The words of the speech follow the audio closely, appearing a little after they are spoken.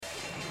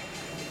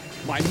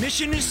My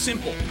mission is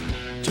simple,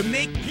 to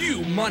make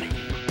you money.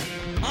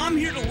 I'm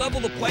here to level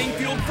the playing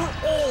field for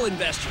all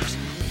investors.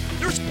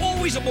 There's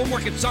always a bull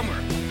market somewhere,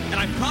 and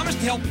I promise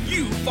to help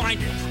you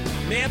find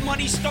it. Mad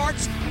Money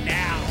starts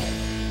now.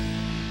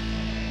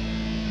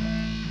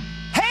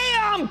 Hey,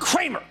 I'm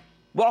Cramer.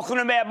 Welcome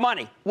to Mad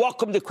Money.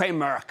 Welcome to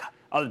Cramerica.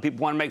 Other people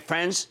want to make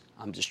friends?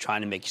 I'm just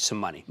trying to make you some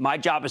money. My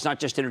job is not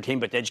just to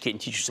entertain, but to educate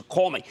and teach you. So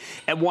call me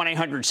at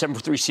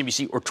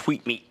 1-800-743-CNBC or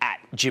tweet me at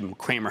Jim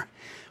Cramer.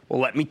 Well,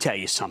 let me tell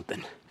you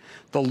something.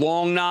 The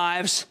long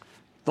knives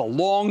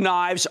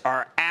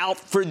are out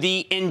for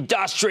the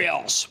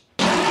industrials.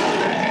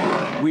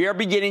 We are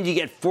beginning to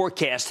get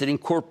forecasts that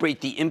incorporate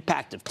the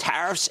impact of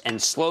tariffs and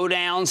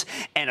slowdowns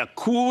and a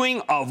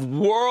cooling of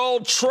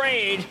world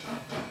trade.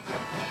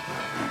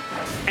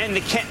 And the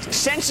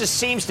consensus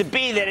seems to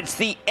be that it's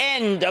the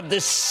end of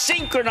the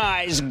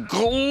synchronized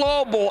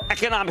global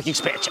economic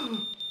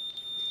expansion.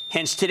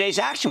 Hence today's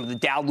action, with the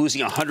Dow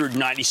losing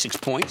 196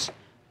 points,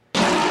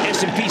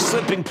 S&P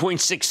slipping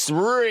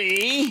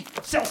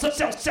 0.63, sell,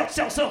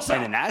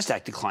 and the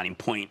Nasdaq declining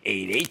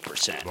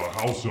 0.88%. The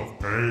House of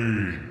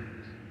Pain.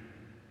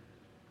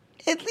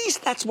 At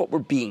least that's what we're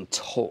being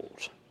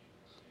told.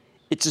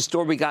 It's a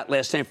story we got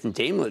last night from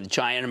Daimler, the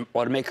giant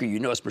automaker you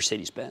know as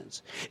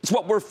Mercedes-Benz. It's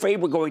what we're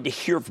afraid we're going to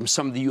hear from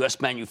some of the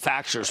U.S.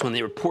 manufacturers when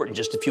they report in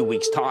just a few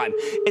weeks' time.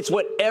 It's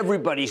what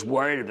everybody's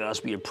worried about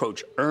as we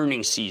approach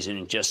earnings season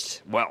in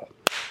just, well,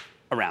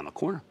 around the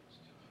corner.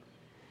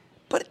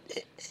 But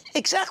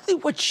exactly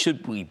what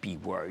should we be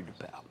worried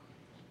about?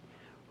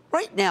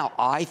 Right now,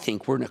 I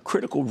think we're in a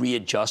critical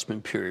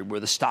readjustment period where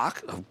the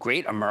stock of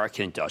great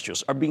American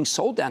industrials are being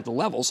sold down to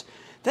levels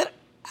that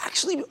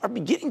actually are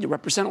beginning to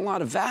represent a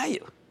lot of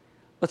value.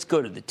 Let's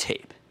go to the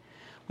tape.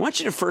 I want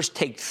you to first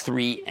take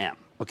 3M,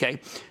 okay?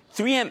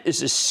 3M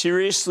is a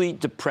seriously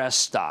depressed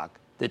stock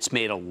that's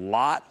made a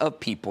lot of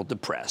people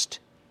depressed,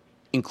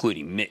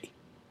 including me.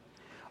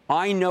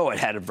 I know it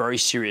had a very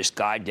serious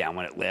guide down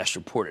when it last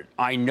reported.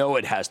 I know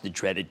it has the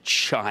dreaded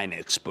China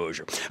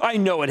exposure. I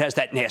know it has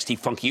that nasty,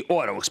 funky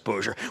auto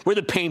exposure where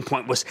the pain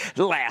point was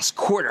last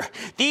quarter.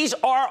 These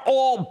are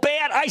all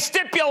bad. I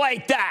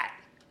stipulate that.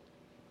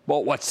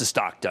 Well, what's the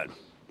stock done?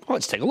 Well,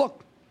 let's take a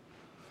look.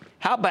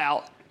 How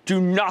about do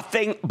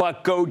nothing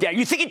but go down?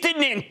 You think it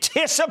didn't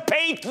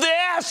anticipate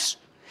this?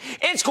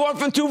 It's gone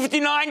from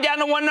 259 down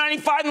to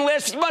 195 in the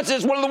last few months.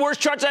 It's one of the worst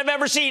charts I've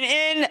ever seen.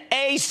 In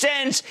a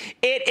sense,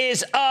 it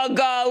is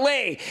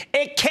ugly.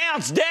 It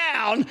counts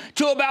down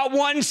to about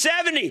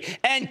 170.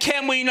 And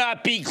can we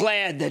not be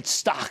glad that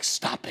stocks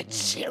stop at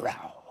zero?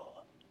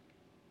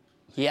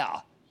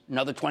 Yeah,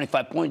 another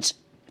 25 points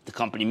if the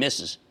company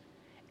misses.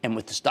 And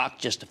with the stock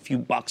just a few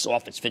bucks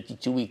off its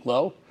 52-week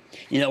low,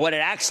 you know what it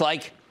acts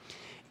like?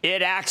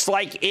 It acts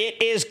like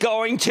it is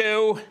going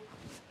to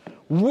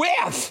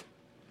whiff.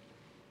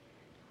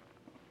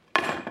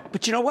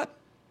 But you know what?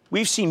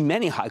 We've seen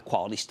many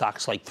high-quality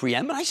stocks like 3M,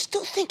 and I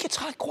still think it's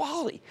high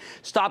quality.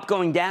 Stop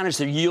going down as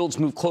their yields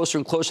move closer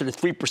and closer to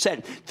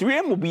 3%.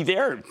 3M will be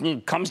there.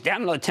 It comes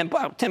down another 10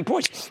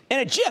 points in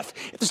a jiff.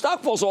 If the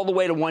stock falls all the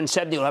way to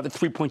 170, it'll have a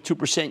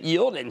 3.2%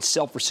 yield and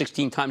sell for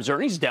 16 times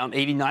earnings, down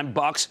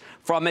 $89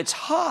 from its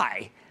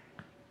high.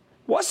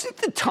 Wasn't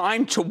the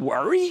time to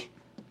worry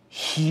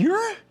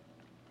here?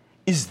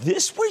 Is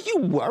this where you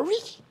worry?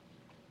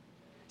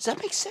 Does that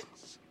make sense?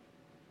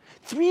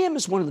 3M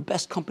is one of the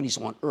best companies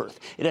on earth.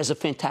 It has a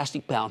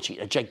fantastic balance sheet,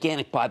 a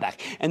gigantic buyback.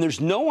 And there's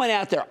no one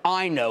out there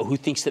I know who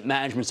thinks that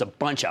management's a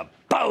bunch of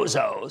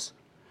bozos.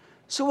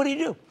 So what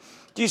do?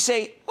 Do you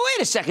say, wait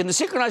a second, the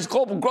synchronized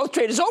global growth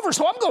trade is over,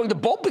 so I'm going to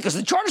bolt because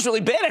the chart is really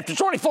bad after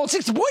it's already fallen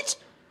 60 points?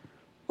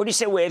 Or do you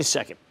say, wait a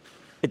second,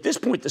 at this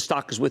point the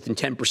stock is within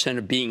 10%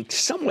 of being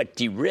somewhat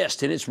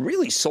de-risked, and it's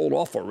really sold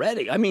off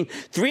already? I mean,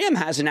 3M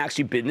hasn't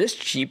actually been this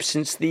cheap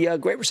since the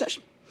Great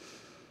Recession.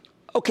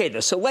 Okay, though,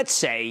 so let's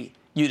say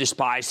you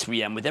despise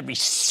 3M with every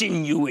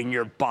sinew in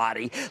your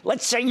body.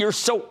 Let's say you're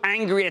so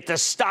angry at the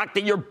stock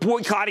that you're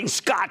boycotting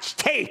Scotch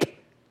tape.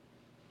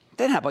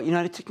 Then how about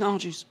United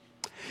Technologies?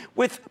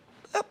 With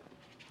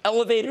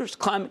elevators,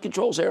 climate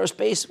controls,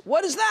 aerospace,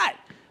 what is that?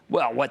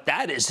 Well, what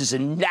that is a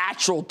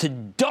natural to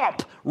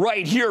dump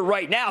right here,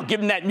 right now,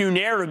 given that new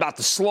narrative about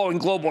the slowing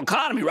global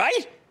economy,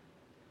 right?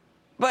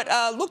 But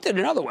looked at it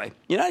another way.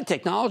 United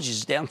Technologies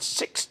is down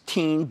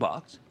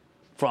 $16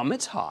 from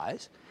its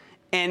highs.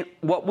 And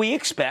what we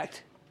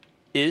expect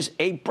is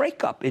a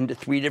breakup into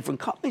three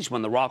different companies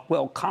when the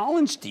Rockwell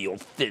Collins deal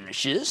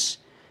finishes.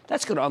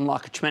 That's going to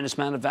unlock a tremendous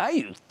amount of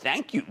value.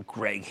 Thank you,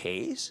 Greg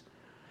Hayes.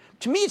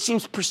 To me, it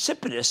seems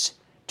precipitous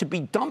to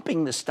be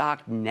dumping the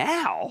stock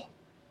now.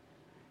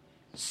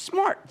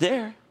 Smart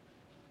there,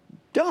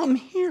 dumb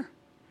here.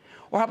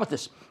 Or how about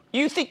this?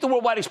 You think the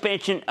worldwide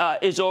expansion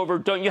is over?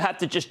 Don't you have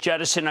to just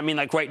jettison? I mean,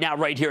 like right now,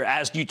 right here,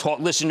 as you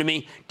talk, listen to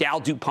me, Dow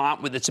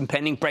DuPont with its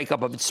impending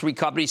breakup of its three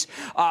companies,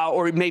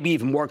 or maybe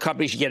even more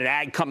companies. You get an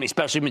ag company,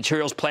 specialty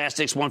materials,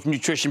 plastics, one from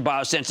nutrition,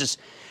 biosciences,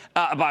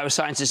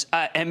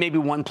 and maybe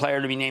one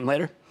player to be named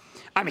later.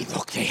 I mean,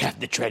 look, they have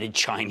the dreaded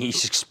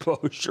Chinese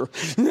exposure.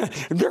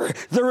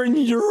 They're in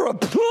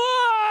Europe.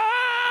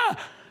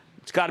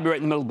 It's got to be right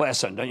in the middle of the blast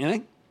zone, don't you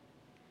think?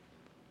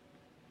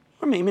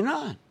 Or maybe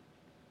not.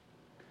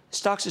 The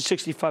stock's at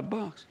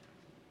 $65.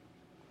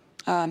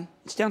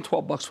 It's down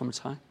 $12 from its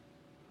high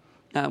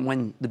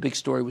when the big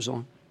story was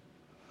on.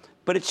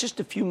 But it's just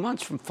a few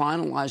months from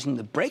finalizing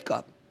the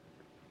breakup.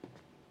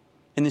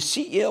 And the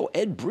CEO,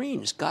 Ed Breen,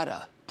 has got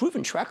a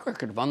proven track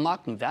record of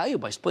unlocking value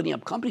by splitting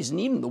up companies in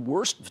even the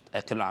worst of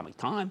economic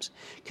times.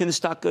 Can the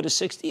stock go to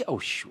 60? Oh,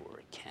 sure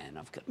it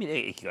can.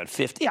 It can go to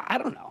 50. I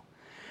don't know.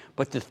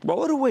 But to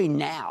throw it away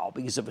now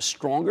because of a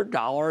stronger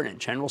dollar and a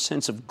general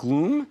sense of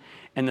gloom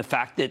and the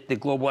fact that the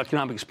global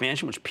economic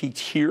expansion, which peaked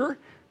here,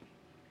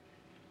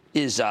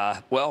 is,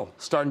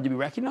 starting to be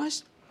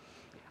recognized,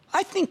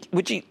 I think,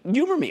 would you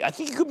humor me, I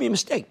think it could be a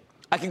mistake.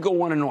 I could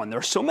go on and on. There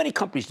are so many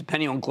companies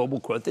depending on global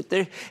growth that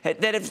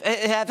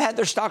have had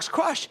their stocks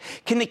crushed.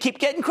 Can they keep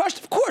getting crushed?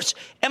 Of course.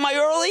 Am I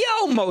early?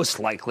 Oh,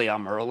 most likely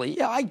I'm early.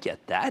 Yeah, I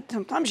get that.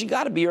 Sometimes you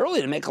got to be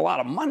early to make a lot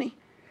of money.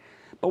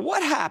 But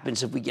what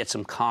happens if we get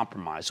some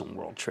compromise on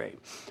world trade?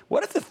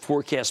 What if the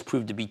forecasts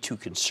prove to be too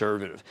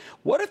conservative?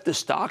 What if the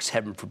stocks,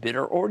 heaven forbid,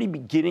 are already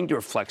beginning to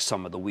reflect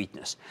some of the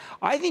weakness?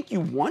 I think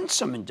you want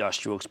some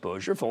industrial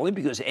exposure, if only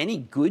because any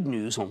good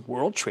news on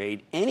world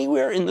trade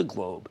anywhere in the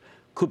globe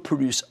could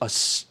produce a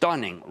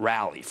stunning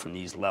rally from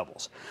these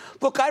levels.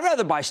 Look, I'd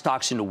rather buy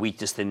stocks into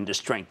weakness than into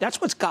strength.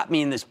 That's what's got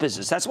me in this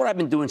business. That's what I've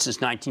been doing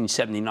since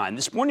 1979.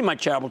 This morning, my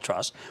charitable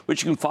trust,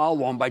 which you can follow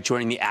along by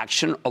joining the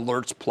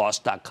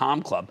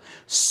ActionAlertsPlus.com club,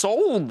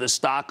 sold the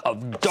stock of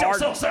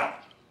Darden.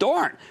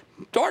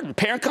 Darden,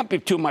 parent company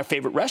of two of my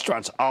favorite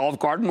restaurants, Olive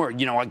Garden, where,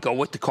 I go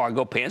with the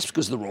cargo pants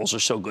because the rolls are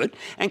so good,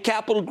 and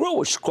Capitol Grill,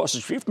 which is across the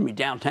street from me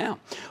downtown.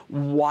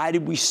 Why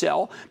did we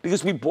sell?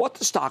 Because we bought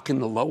the stock in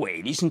the low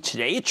 80s, and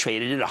today it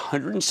traded at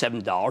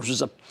 $107. It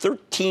was up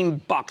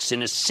 $13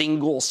 in a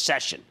single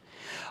session.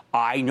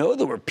 I know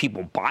there were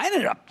people buying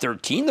it up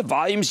 13. The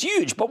volume's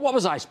huge, but what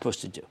was I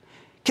supposed to do?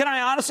 Can I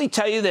honestly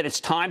tell you that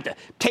it's time to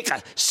take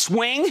a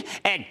swing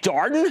at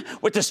Darden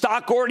with the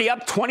stock already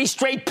up 20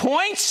 straight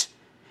points?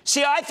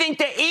 See, I think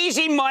the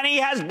easy money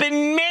has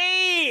been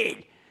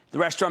made. The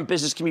restaurant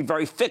business can be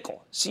very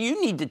fickle, so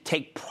you need to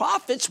take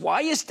profits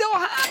while you still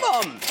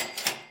have them.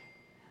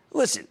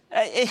 Listen,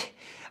 I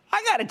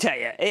got to tell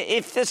you,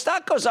 if the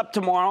stock goes up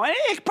tomorrow, and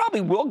it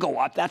probably will go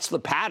up, that's the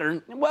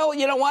pattern, well,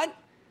 you know what?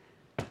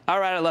 All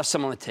right, I left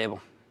some on the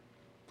table.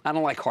 I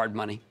don't like hard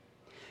money.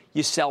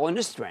 You sell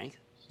into strength.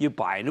 You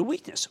buy into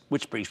weakness,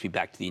 which brings me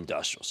back to the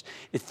industrials.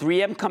 If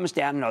 3M comes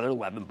down another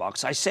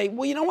 $11, I say,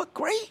 well, you know what?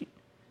 Great.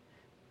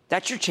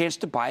 That's your chance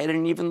to buy it at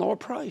an even lower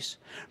price.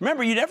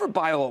 Remember, you never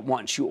buy all at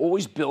once. You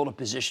always build a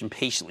position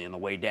patiently on the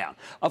way down.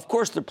 Of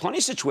course, there are plenty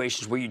of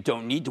situations where you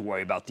don't need to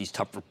worry about these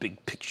tougher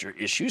big picture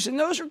issues, and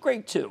those are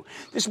great too.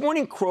 This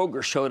morning,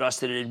 Kroger showed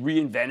us that it had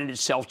reinvented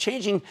itself,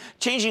 changing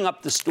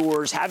up the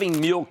stores, having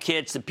meal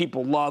kits that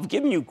people love,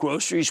 giving you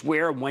groceries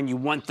where and when you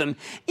want them,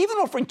 even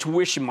offering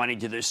tuition money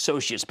to the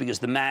associates because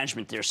the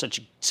management there are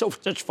such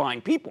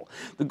fine people.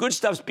 The good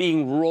stuff's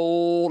being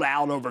rolled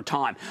out over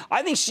time.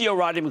 I think CEO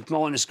Rodney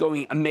McMullen is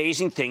going amazing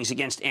things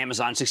against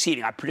Amazon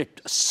succeeding. I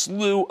predict a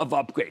slew of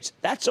upgrades.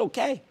 That's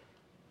okay.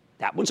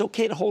 That one's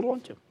okay to hold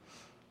on to.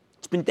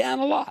 It's been down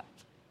a lot.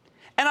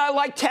 And I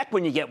like tech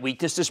when you get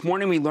weakness. This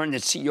morning we learned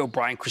that CEO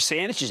Brian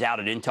Krasanich is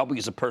out at Intel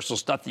because of personal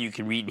stuff that you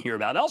can read and hear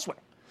about elsewhere.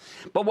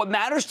 But what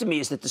matters to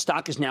me is that the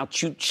stock is now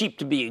too cheap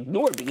to be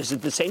ignored because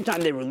at the same time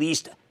they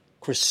released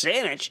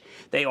Krasanich,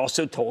 they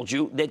also told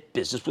you that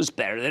business was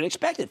better than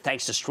expected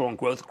thanks to strong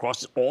growth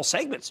across all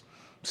segments.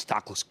 The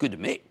stock looks good to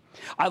me.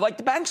 I like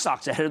the bank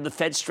stocks ahead of the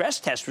Fed stress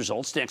test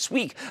results next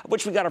week, of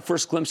which we got our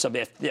first glimpse of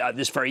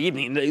this very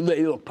evening. They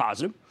look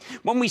positive.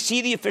 When we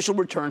see the official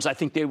returns, I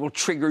think they will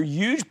trigger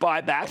huge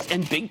buybacks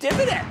and big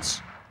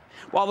dividends.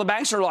 While the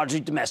banks are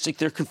largely domestic,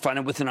 they're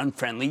confronted with an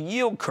unfriendly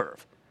yield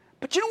curve.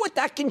 But you know what?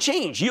 That can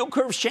change. Yield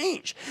curves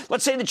change.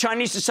 Let's say the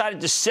Chinese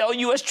decided to sell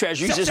U.S.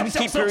 Treasuries, as we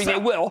keep hearing they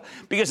will,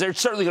 because they're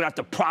certainly going to have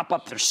to prop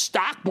up their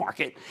stock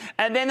market.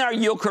 And then our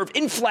yield curve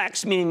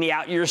inflects, meaning the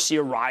out years see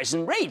a rise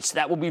in rates.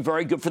 That will be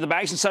very good for the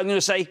banks. And suddenly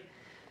they'll say,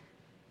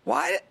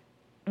 why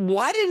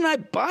didn't I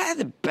buy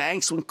the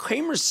banks when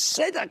Cramer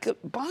said I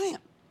could buy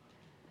them?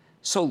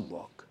 So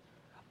look,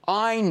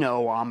 I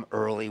know I'm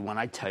early when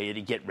I tell you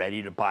to get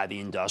ready to buy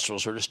the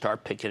industrials or to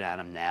start picking at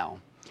them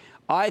now.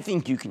 I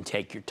think you can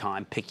take your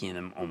time picking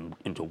them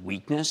into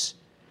weakness.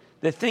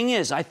 The thing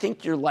is, I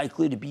think you're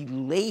likely to be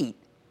late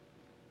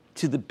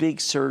to the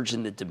big surge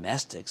in the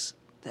domestics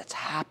that's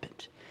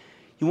happened.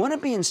 You want to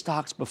be in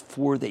stocks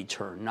before they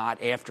turn,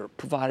 not after,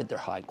 provided they're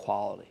high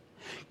quality.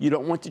 You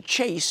don't want to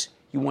chase.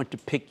 You want to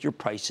pick your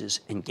prices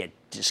and get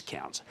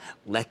discounts.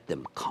 Let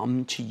them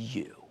come to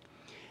you.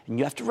 And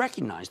you have to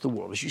recognize the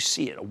world as you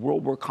see it. A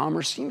world where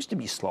commerce seems to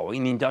be slowing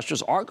and the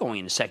industrials are going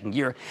into second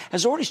gear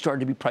has already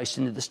started to be priced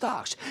into the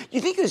stocks.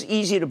 You think it was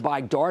easier to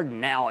buy Darden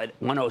now at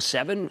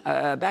 107,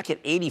 back at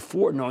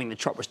 84, knowing the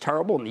chart was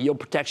terrible and the yield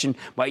protection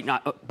might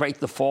not break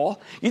the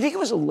fall? You think it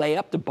was a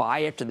layup to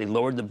buy after they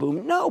lowered the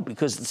boom? No,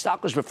 because the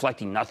stock was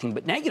reflecting nothing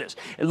but negatives.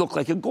 It looked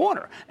like a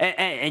goner,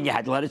 and you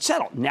had to let it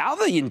settle. Now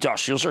the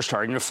industrials are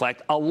starting to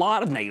reflect a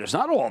lot of negatives.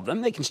 Not all of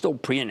them. They can still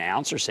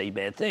pre-announce or say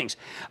bad things.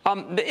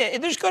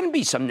 There's going to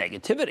be some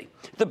negativity.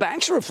 The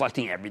banks are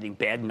reflecting everything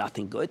bad,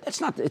 nothing good.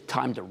 That's not the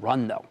time to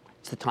run, though.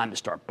 It's the time to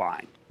start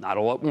buying. Not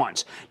all at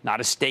once. Not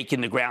a stake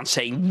in the ground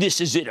saying,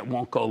 this is it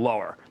won't go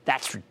lower.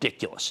 That's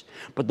ridiculous.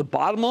 But the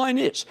bottom line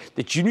is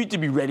that you need to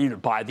be ready to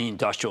buy the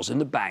industrials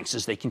and the banks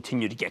as they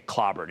continue to get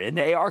clobbered. And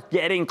they are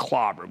getting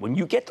clobbered. When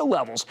you get to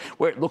levels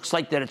where it looks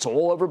like that it's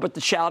all over but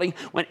the shouting,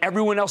 when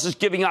everyone else is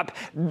giving up,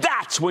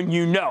 that's when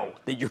you know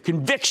that your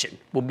conviction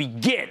will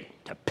begin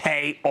to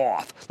pay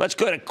off. Let's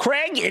go to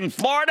Craig in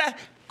Florida.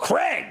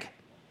 Craig.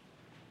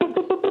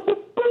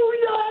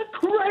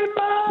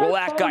 Cramer! Well,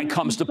 that guy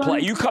comes to play.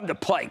 You come to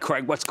play,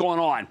 Craig. What's going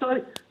on?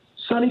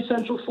 Sunny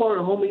Central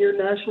Florida, home of your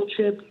national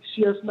champ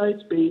CS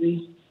Knights,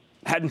 baby.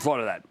 Hadn't thought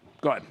of that.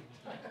 Go ahead.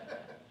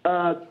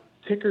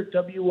 Ticker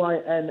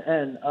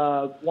WYNN.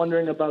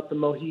 Wondering about the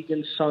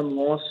Mohegan Sun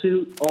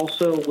lawsuit.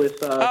 Also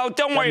with.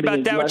 Don't worry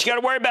about that. What you got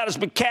to worry about is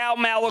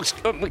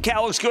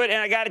Macau looks good, and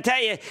I got to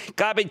tell you,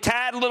 got to be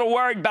tad a little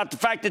worried about the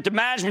fact that the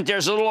management there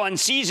is a little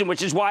unseasoned,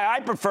 which is why I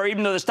prefer,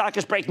 even though the stock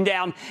is breaking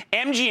down,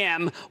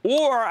 MGM,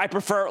 or I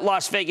prefer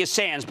Las Vegas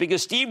Sands,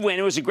 because Steve Wynn,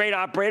 who was a great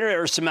operator, there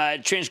were some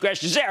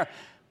transgressions there,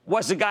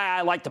 was the guy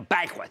I like to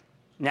bank with.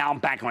 Now I'm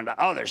banking on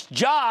others.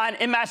 John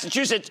in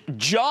Massachusetts.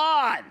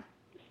 John.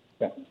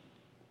 Yeah.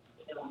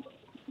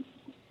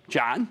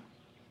 John,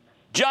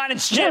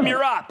 it's Jim.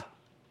 You're up.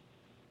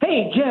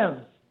 Hey, Jim.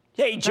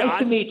 Hey, John. Nice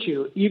to meet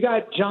you. You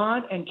got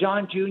John and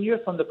John Jr.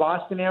 from the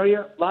Boston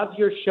area. Love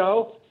your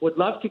show. Would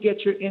love to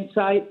get your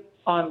insight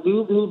on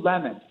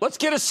Lululemon. Let's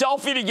get a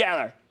selfie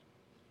together.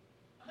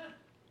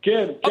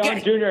 Jim, John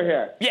Jr.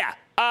 here. Yeah.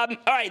 All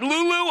right,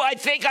 Lulu, I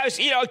think I was,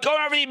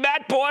 going over the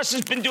Matt Boss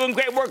has been doing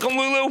great work on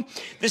Lulu.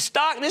 The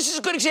stock, this is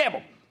a good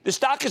example. The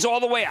stock is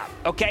all the way up,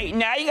 okay?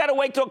 Now you got to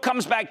wait till it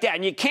comes back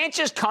down. You can't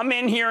just come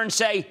in here and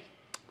say,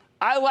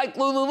 I like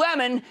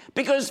Lululemon,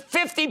 because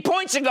 50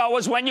 points ago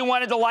was when you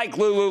wanted to like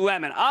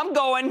Lululemon. I'm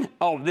going,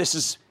 this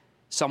is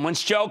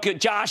someone's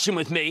joshing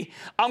with me.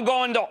 I'm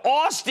going to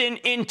Austin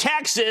in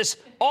Texas.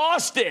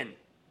 Austin.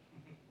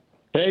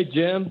 Hey,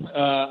 Jim.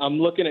 I'm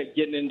looking at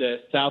getting into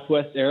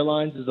Southwest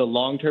Airlines as a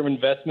long-term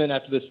investment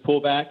after this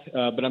pullback,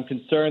 but I'm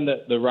concerned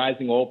that the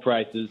rising oil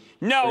prices.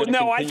 No,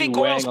 I think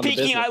oil's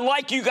peaking. I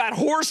like you got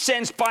horse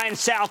sense buying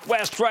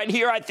Southwest right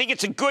here. I think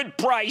it's a good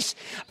price.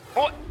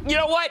 Oh, you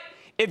know what?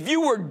 If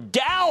you were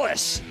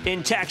Dallas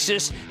in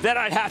Texas, then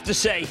I'd have to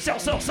say, sell.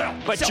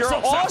 But you're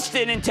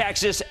Austin in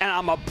Texas, and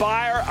I'm a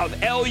buyer of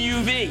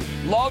LUV.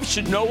 Love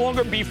should no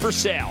longer be for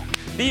sale.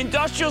 The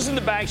industrials and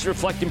the banks are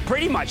reflecting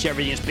pretty much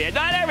everything is bad.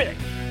 Not everything.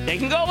 They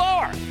can go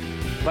lower.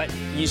 But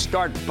you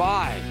start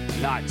buying,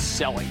 not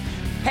selling.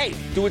 Hey,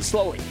 do it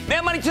slowly.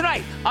 Mad Money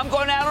tonight. I'm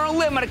going out on a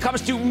limb when it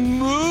comes to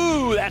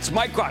Moo. That's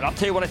Micron. I'll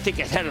tell you what I think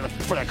ahead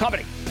for the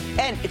company.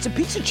 And it's a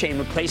pizza chain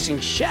replacing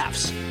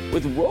chefs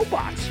with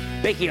robots,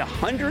 making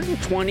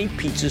 120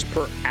 pizzas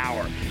per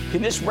hour.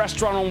 Can this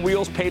restaurant on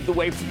wheels pave the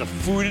way for the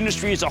food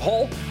industry as a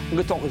whole? I'm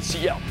going to talk with the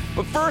CEO.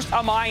 But first,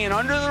 I'm eyeing an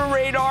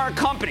under-the-radar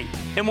company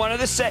in one of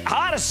the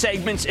hottest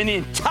segments in the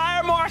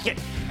entire market.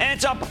 And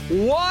it's up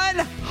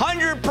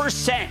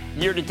 100%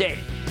 year-to-date.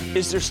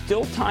 Is there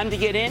still time to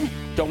get in?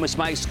 Don't miss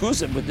my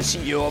exclusive with the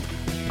CEO of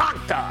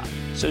Okta.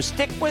 So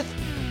stick with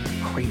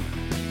Cramer.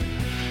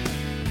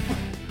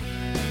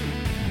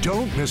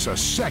 Don't miss a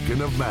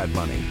second of Mad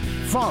Money.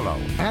 Follow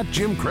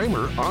 @Jim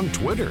Cramer on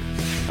Twitter.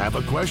 Have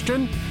a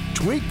question?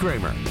 Tweet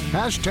Cramer.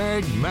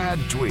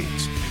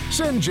 #MadTweets.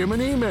 Send Jim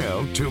an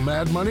email to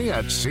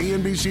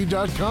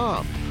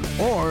madmoney@cnbc.com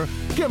or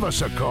give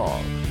us a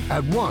call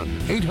at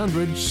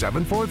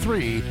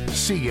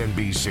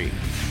 1-800-743-CNBC.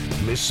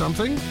 Miss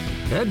something?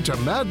 Head to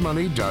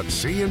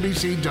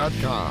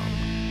madmoney.cnbc.com.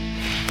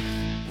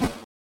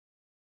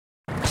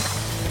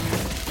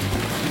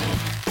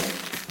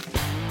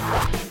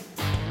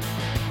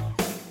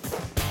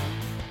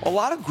 A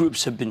lot of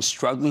groups have been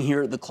struggling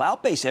here. The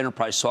cloud-based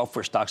enterprise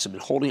software stocks have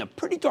been holding up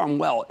pretty darn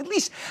well, at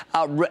least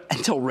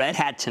until Red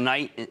Hat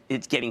tonight.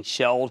 It's getting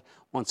shelled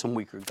on some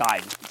weaker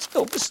guidance. But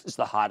still, this is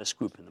the hottest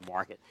group in the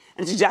market.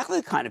 And it's exactly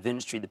the kind of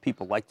industry that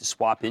people like to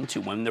swap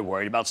into when they're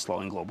worried about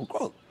slowing global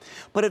growth.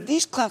 But if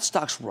these cloud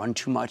stocks run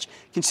too much,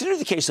 consider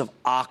the case of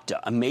Okta,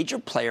 a major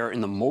player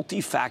in the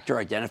multi-factor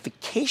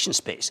identification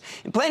space.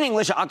 In plain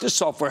English, Okta's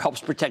software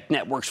helps protect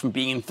networks from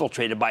being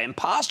infiltrated by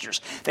imposters.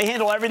 They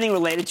handle everything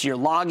related to your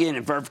login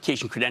and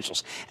verification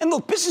credentials. And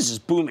look, business is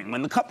booming.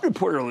 When the company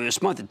reported earlier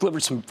this month, it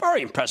delivered some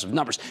very impressive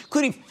numbers,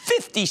 including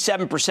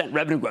 57%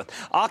 revenue growth.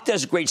 Okta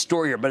has a great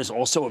story here, but it's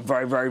also a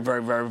very, very,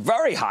 very, very,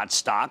 very hot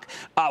stock,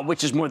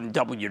 which is more than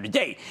double year to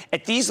date.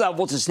 At these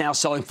levels, it's now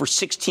selling for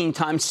 16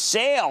 times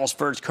sales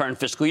for its current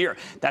fiscal year.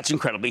 That's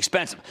incredibly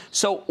expensive.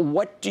 So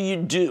what do you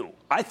do?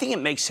 I think it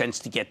makes sense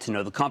to get to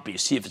know the company, to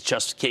see if its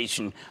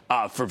justification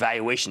for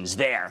valuation is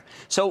there.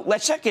 So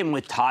let's check in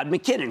with Todd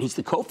McKinnon. He's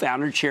the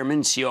co-founder, chairman,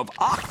 and CEO of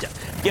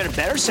Okta. Get a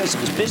better sense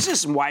of his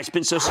business and why it's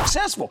been so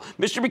successful.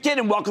 Mr.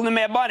 McKinnon, welcome to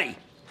Mad Money.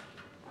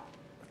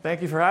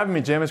 Thank you for having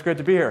me, Jim. It's great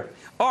to be here.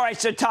 All right,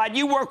 so Todd,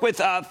 you work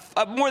with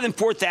more than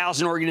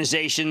 4,000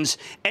 organizations,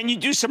 and you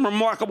do some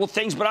remarkable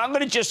things, but I'm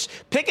going to just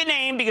pick a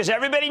name because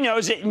everybody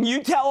knows it, and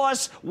you tell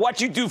us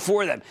what you do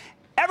for them.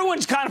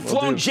 Everyone's kind of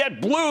flown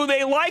JetBlue.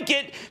 They like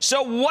it.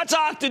 So what's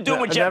Okta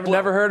doing with JetBlue?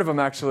 Never heard of them,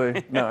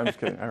 actually. No, I'm just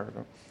kidding. I heard of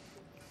them.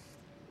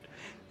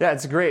 Yeah,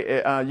 it's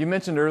great. You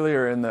mentioned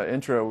earlier in the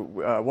intro,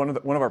 one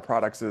of our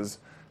products is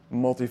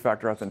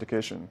multi-factor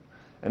authentication.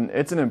 And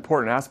it's an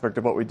important aspect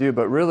of what we do,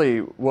 but really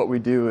what we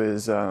do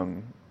is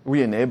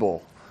we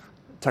enable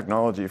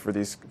technology for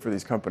these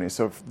companies.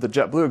 So the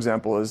JetBlue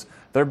example is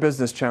their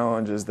business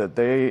challenge is that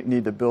they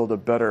need to build a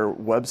better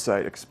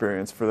website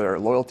experience for their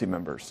loyalty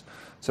members.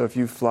 So if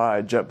you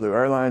fly JetBlue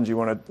Airlines, you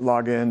want to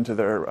log in to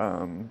their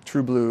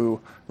TrueBlue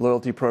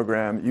loyalty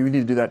program, you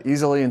need to do that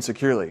easily and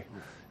securely.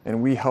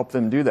 And we help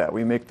them do that.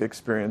 We make the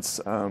experience,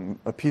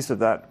 a piece of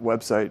that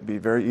website be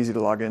very easy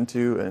to log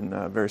into and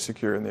very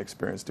secure in the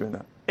experience doing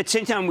that. At the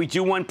same time, we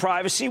do want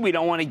privacy. We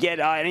don't want to get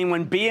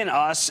anyone being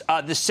us.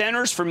 The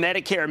Centers for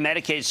Medicare and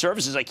Medicaid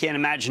Services, I can't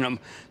imagine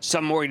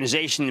some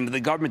organization in the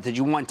government that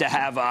you want to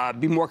have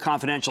be more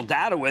confidential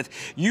data with.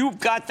 You've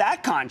got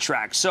that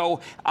contract.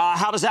 So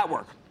how does that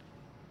work?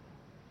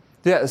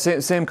 Yeah,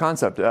 same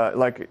concept.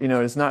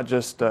 It's not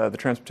just the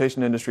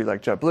transportation industry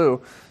like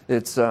JetBlue.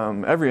 It's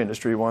every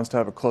industry wants to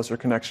have a closer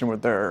connection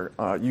with their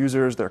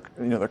users, their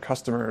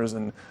customers,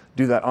 and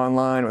do that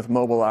online with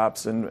mobile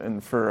apps.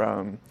 And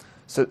for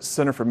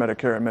Center for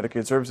Medicare and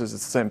Medicaid Services,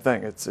 it's the same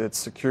thing. It's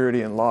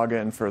security and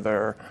login for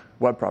their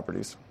web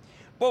properties.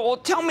 Well,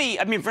 tell me,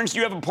 for instance,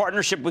 you have a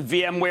partnership with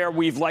VMware.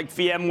 We've liked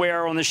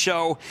VMware on the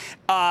show.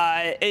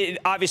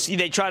 Obviously,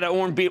 they try to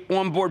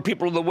onboard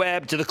people to the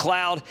web, to the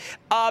cloud.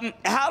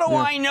 How do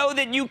I know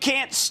that you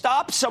can't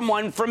stop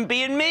someone from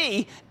being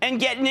me and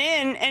getting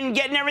in and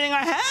getting everything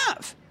I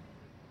have?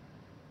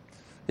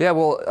 Yeah,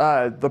 well,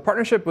 the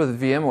partnership with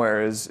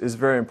VMware is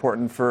very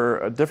important for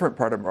a different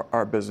part of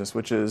our business,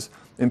 which is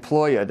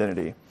employee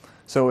identity.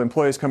 So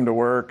employees come to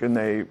work,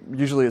 and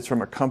usually it's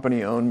from a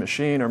company-owned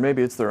machine, or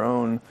maybe it's their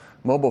own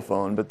mobile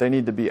phone, but they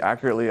need to be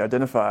accurately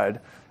identified,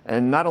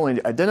 and not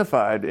only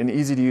identified in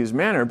easy-to-use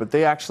manner, but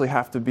they actually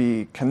have to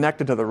be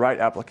connected to the right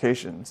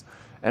applications.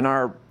 And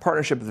our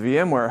partnership with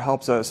VMware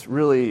helps us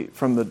really,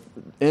 from the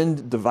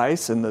end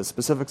device and the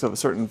specifics of a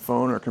certain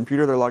phone or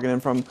computer they're logging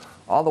in from,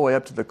 all the way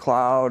up to the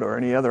cloud or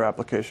any other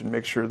application,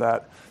 make sure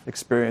that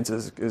experience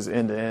is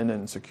end-to-end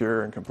and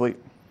secure and complete.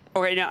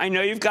 Okay, now I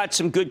know you've got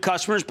some good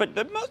customers,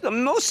 but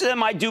most of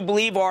them I do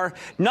believe are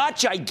not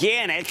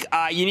gigantic.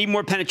 You need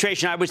more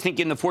penetration. I was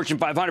thinking the Fortune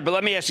 500, but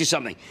let me ask you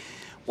something.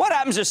 What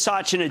happens if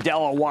Satya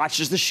Nadella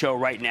watches the show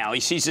right now? He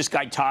sees this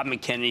guy, Todd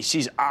McKinnon, he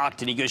sees Okta,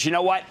 and he goes, you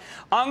know what?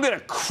 I'm going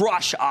to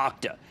crush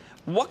Okta.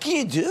 What can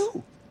you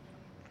do?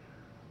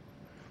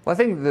 Well, I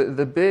think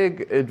the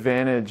big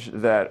advantage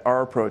that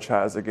our approach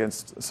has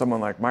against someone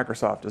like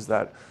Microsoft is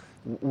that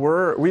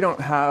we don't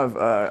have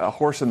a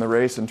horse in the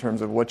race in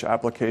terms of which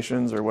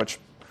applications or which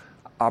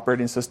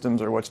operating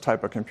systems or which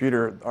type of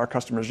computer our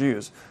customers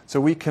use. So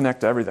we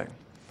connect to everything.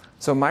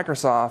 So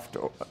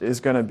Microsoft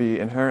is going to be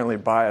inherently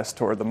biased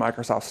toward the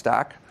Microsoft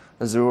stack,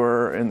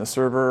 Azure in the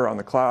server, on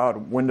the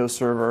cloud, Windows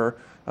Server,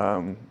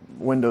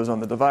 Windows on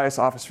the device,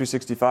 Office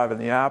 365 in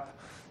the app.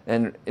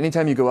 And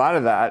anytime you go out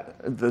of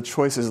that, the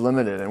choice is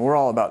limited. And we're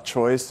all about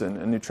choice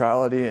and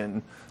neutrality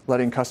and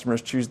letting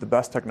customers choose the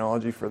best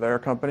technology for their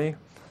company.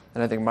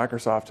 And I think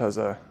Microsoft has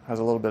a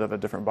little bit of a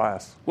different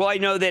bias. Well, I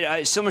know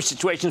that similar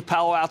situations,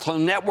 Palo Alto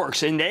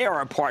Networks, and they are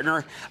a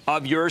partner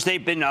of yours.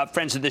 They've been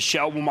friends of the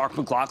show. Well, Mark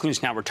McLaughlin,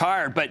 who's now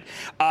retired. But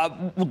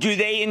do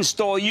they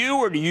install you,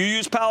 or do you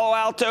use Palo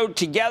Alto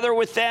together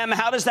with them?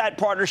 How does that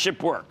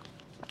partnership work?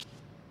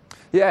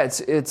 Yeah,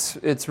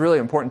 it's really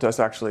important to us,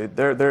 actually.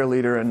 They're a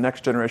leader in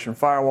next-generation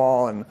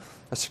firewall and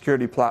a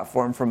security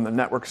platform from the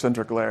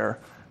network-centric layer,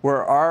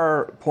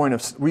 where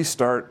we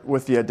start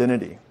with the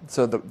identity.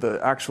 So the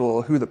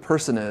actual who the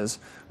person is,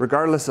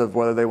 regardless of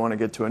whether they want to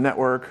get to a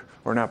network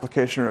or an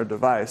application or a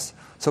device.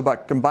 So by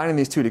combining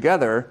these two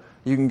together,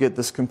 you can get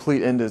this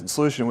complete end-to-end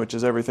solution, which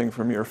is everything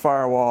from your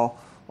firewall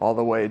all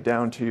the way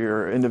down to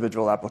your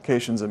individual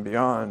applications and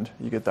beyond.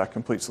 You get that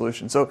complete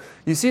solution. So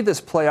you see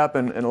this play up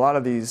in a lot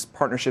of these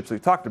partnerships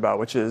we've talked about,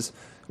 which is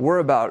we're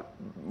about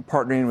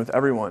partnering with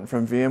everyone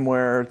from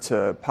VMware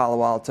to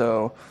Palo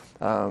Alto.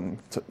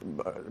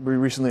 We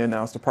recently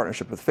announced a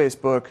partnership with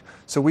Facebook.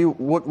 So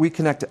we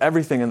connect to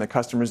everything in the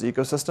customer's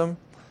ecosystem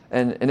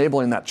and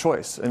enabling that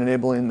choice and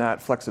enabling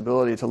that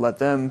flexibility to let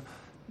them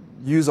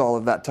use all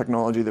of that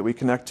technology that we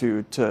connect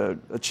to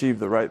achieve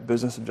the right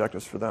business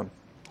objectives for them.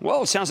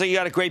 Well, it sounds like you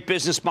got a great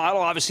business model.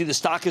 Obviously, the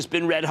stock has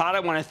been red hot. I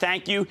want to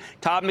thank you,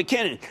 Todd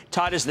McKinnon.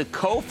 Todd is the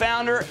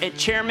co-founder and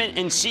chairman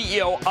and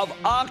CEO of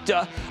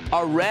Okta,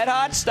 a red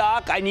hot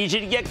stock. I need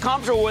you to get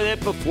comfortable with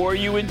it before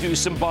you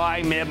induce some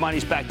buying. Mad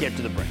Money's back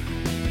after the break.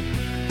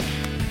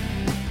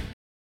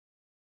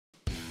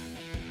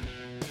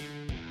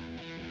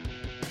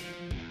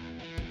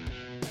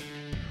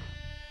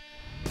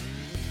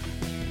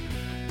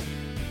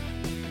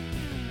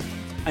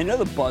 I know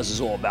the buzz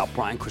is all about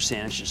Brian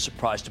Krzanich's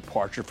surprise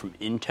departure from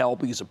Intel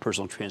because of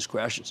personal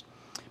transgressions.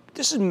 But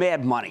this is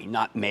mad money,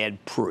 not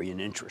mad prurient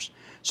interest.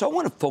 So I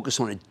want to focus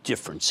on a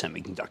different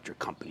semiconductor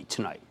company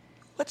tonight.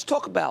 Let's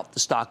talk about the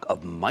stock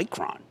of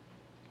Micron.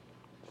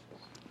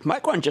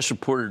 Micron just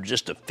reported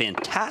just a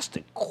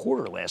fantastic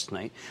quarter last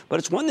night, but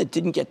it's one that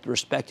didn't get the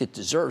respect it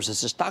deserves as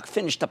the stock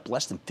finished up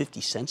less than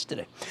 50 cents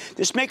today.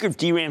 This maker of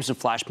DRAMs and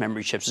flash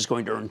memory chips is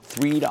going to earn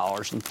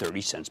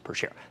 $3.30 per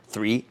share.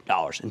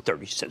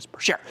 $3.30 per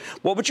share.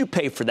 What would you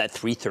pay for that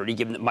 $3.30,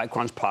 given that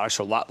Micron's products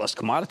are a lot less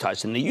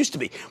commoditized than they used to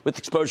be, with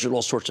exposure to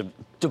all sorts of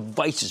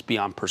devices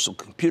beyond personal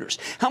computers?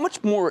 How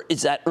much more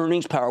is that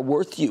earnings power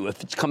worth to you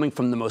if it's coming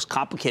from the most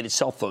complicated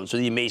cell phones or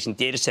the amazing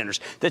data centers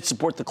that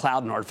support the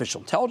cloud and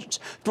artificial intelligence?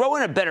 Throw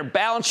in a better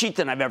balance sheet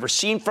than I've ever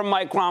seen from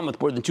Micron,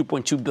 with more than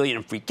 $2.2 billion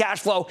in free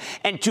cash flow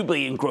and $2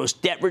 billion in gross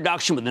debt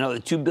reduction, with another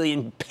 $2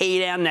 billion pay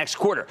down next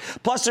quarter.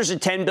 Plus, there's a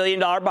 $10 billion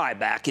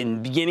buyback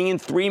beginning in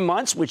 3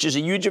 months, which is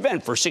a huge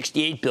event for a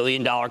 $68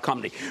 billion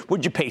company.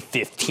 Would you pay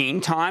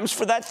 15 times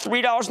for that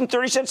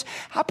 $3.30?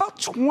 How about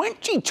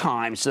 20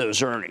 times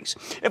those earnings?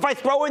 If I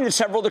throw in that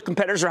several other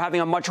competitors are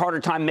having a much harder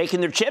time making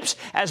their chips,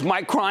 as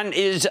Micron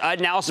is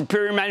now a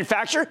superior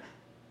manufacturer,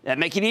 that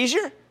make it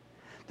easier?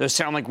 Those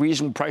sound like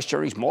reasonable price to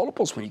earnings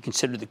multiples when you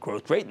consider the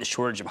growth rate and the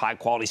shortage of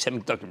high-quality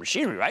semiconductor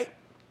machinery, right?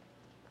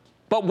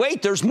 But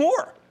wait, there's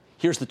more.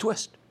 Here's the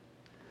twist.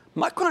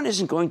 Micron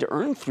isn't going to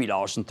earn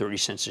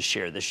 $3.30 a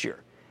share this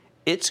year.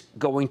 It's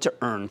going to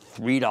earn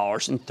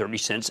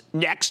 $3.30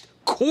 next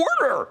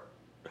quarter.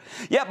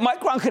 Yet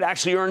Micron could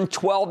actually earn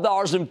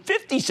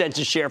 $12.50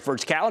 a share for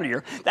its calendar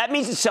year. That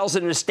means it sells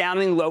at an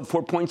astounding low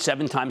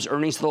 4.7 times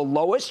earnings, the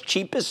lowest,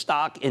 cheapest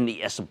stock in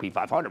the S&P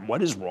 500.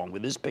 What is wrong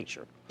with this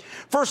picture?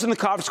 First, in the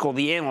conference call,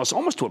 the analysts,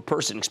 almost to a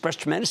person, expressed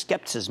tremendous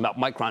skepticism about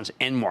Micron's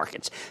end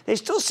markets. They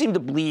still seem to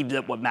believe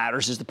that what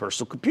matters is the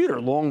personal computer,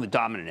 along the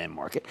dominant end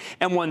market,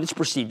 and one that's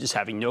perceived as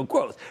having no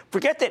growth.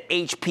 Forget that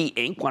HP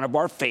Inc., one of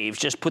our faves,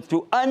 just put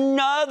through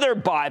another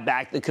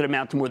buyback that could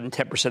amount to more than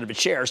 10% of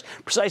its shares,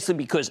 precisely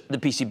because the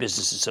PC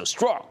business is so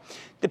strong.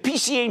 The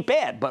PC ain't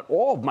bad, but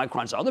all of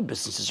Micron's other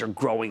businesses are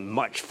growing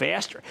much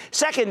faster.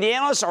 Second, the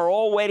analysts are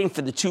all waiting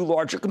for the two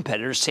larger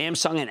competitors,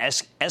 Samsung and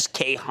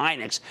SK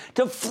Hynix,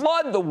 to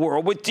flood the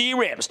world with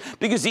DRAMs,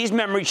 because these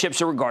memory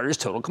chips are regarded as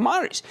total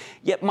commodities.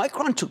 Yet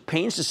Micron took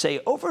pains to say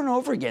over and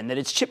over again that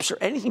its chips are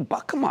anything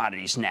but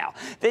commodities now.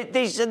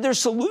 They said they're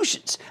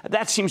solutions.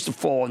 That seems to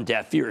fall on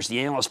deaf ears. The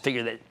analysts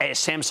figure that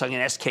Samsung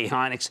and SK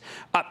Hynix,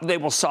 they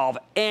will solve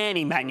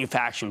any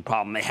manufacturing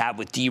problem they have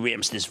with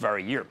DRAMs this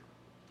very year.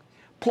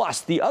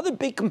 Plus, the other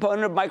big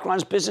component of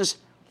Micron's business,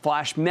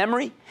 flash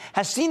memory,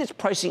 has seen its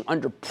pricing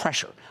under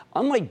pressure,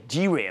 unlike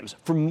DRAMs,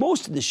 for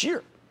most of this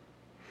year.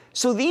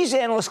 So these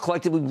analysts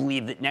collectively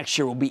believe that next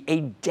year will be a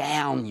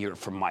down year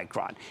for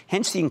Micron,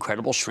 hence the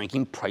incredible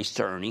shrinking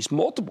price-to-earnings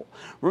multiple.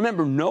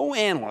 Remember, no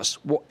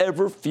analyst will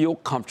ever feel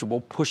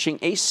comfortable pushing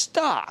a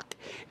stock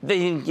if they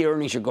think the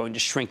earnings are going to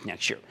shrink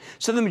next year.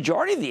 So the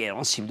majority of the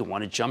analysts seem to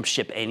want to jump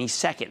ship any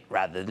second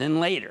rather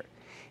than later.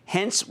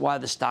 Hence why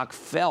the stock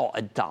fell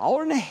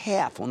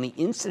 $1.50 on the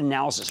instant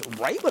analysis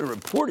right when it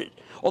reported,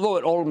 although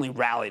it ultimately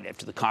rallied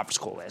after the conference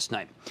call last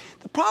night.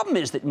 The problem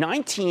is that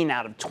 19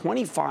 out of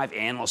 25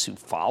 analysts who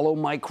follow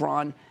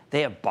Micron,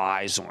 they have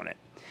buys on it.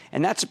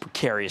 And that's a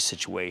precarious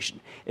situation.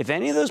 If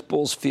any of those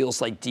bulls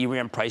feels like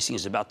DRAM pricing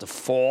is about to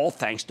fall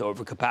thanks to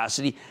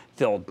overcapacity,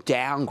 they'll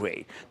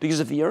downgrade. Because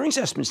if the earnings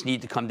estimates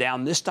need to come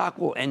down, this stock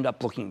will end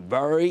up looking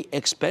very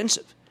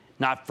expensive,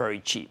 not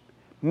very cheap.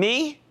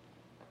 Me?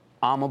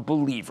 I'm a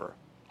believer.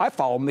 I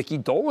follow Mickey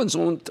Dolenz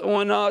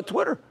on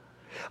Twitter.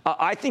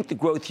 I think the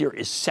growth here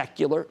is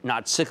secular,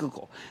 not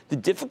cyclical. The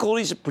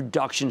difficulties of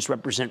productions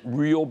represent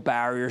real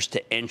barriers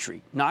to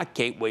entry, not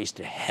gateways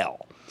to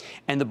hell.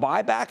 And the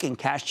buyback and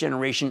cash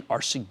generation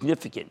are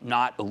significant,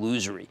 not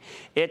illusory.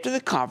 After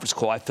the conference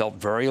call, I felt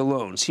very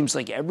alone. Seems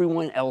like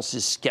everyone else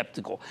is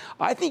skeptical.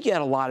 I think you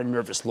had a lot of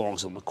nervous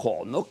longs on the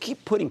call, and they'll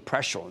keep putting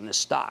pressure on this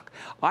stock.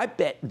 I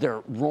bet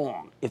they're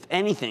wrong. If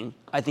anything,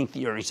 I think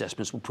the earnings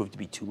estimates will prove to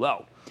be too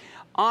low.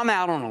 I'm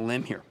out on a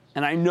limb here.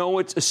 And I know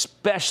it's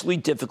especially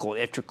difficult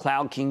after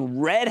Cloud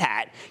King Red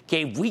Hat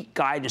gave weak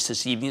guidance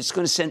this evening. It's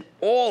going to send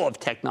all of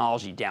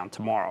technology down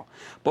tomorrow.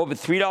 But with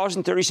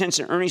 $3.30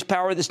 in earnings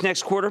power this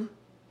next quarter,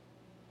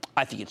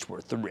 I think it's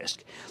worth the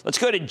risk. Let's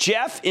go to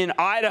Jeff in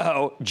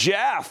Idaho.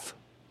 Jeff.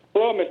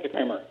 Hello, Mr.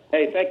 Cramer.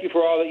 Hey, thank you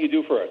for all that you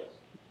do for us.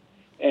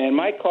 And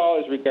my call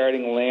is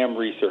regarding Lam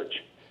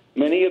Research.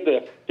 Many of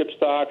the chip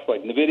stocks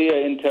like NVIDIA,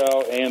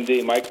 Intel,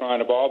 AMD, Micron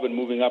have all been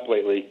moving up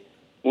lately.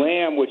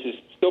 Lam, which is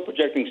still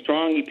projecting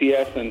strong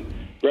EPS and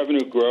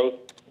revenue growth,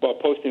 while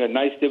posting a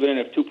nice dividend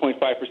of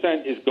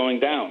 2.5%, is going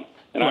down.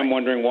 And I'm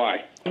wondering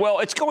why. Well,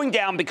 it's going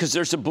down because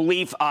there's a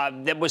belief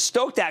that was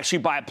stoked actually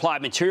by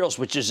Applied Materials,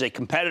 which is a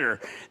competitor,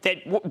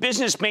 that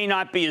business may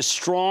not be as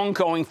strong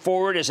going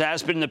forward as it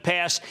has been in the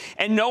past.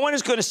 And no one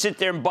is going to sit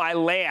there and buy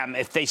Lam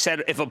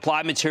if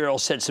Applied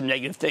Materials said some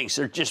negative things.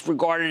 They're just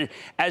regarded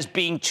as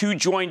being too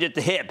joined at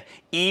the hip,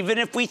 even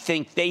if we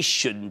think they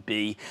shouldn't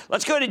be.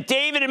 Let's go to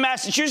David in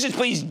Massachusetts,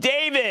 please.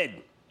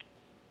 David.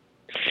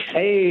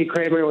 Hey,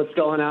 Cramer, what's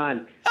going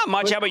on? Not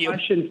much. How about you?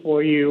 Question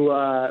for you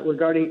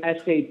regarding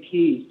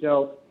SAP.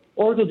 So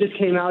Oracle just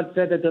came out and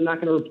said that they're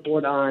not going to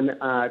report on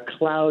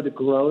cloud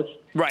growth.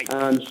 Right.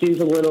 Seems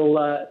a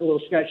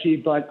little sketchy,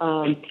 but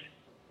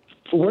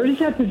where does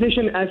that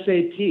position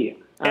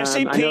SAP?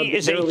 SAP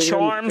is a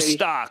charm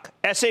stock.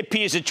 SAP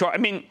is a charm. I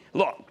mean,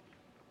 look.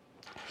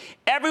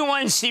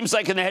 Everyone seems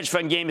like in the hedge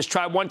fund game has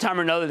tried one time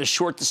or another to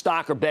short the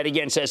stock or bet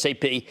against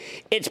SAP.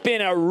 It's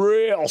been a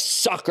real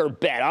sucker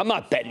bet. I'm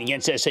not betting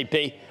against SAP.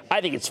 I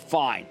think it's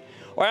fine.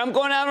 All right, I'm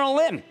going out on a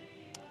limb.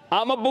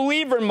 I'm a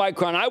believer in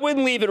Micron. I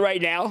wouldn't leave it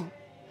right now.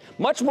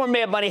 Much more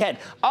Mad Money ahead.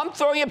 I'm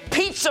throwing a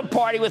pizza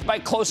party with my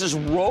closest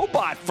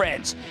robot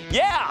friends.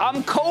 Yeah,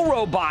 I'm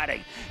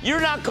co-roboting.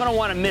 You're not going to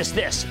want to miss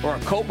this, or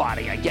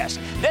co-botting, I guess.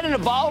 Then in a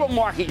volatile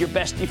market, your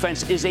best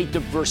defense is a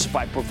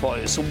diversified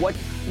portfolio. So what...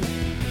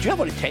 Do you have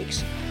what it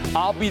takes?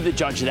 I'll be the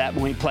judge of that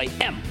when we play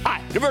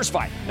MI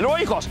Diversified. And all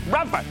you calls,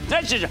 rapid fire,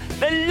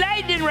 the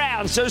lightning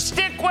round. So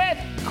stick with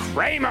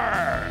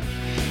Cramer.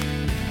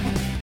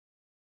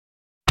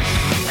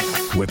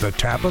 With the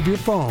tap of your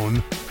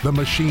phone, the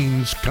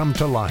machines come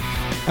to life.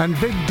 And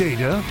big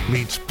data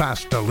meets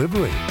fast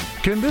delivery.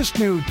 Can this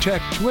new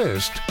tech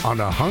twist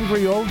on a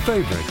hungry old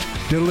favorite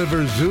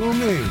deliver Zoom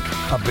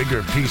Inc. a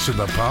bigger piece of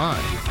the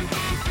pie?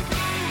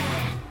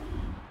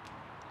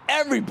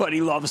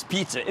 Everybody loves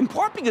pizza, in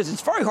part because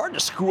it's very hard to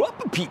screw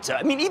up a pizza.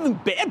 I mean, even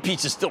bad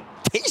pizza still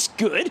tastes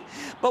good.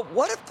 But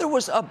what if there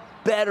was a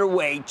better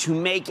way to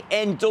make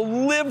and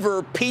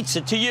deliver pizza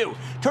to you?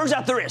 Turns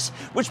out there is,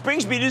 which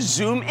brings me to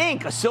Zoom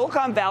Inc., a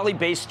Silicon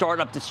Valley-based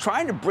startup that's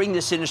trying to bring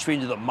this industry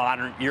into the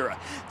modern era.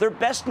 They're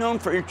best known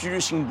for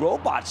introducing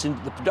robots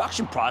into the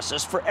production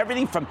process for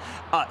everything from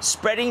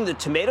spreading the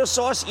tomato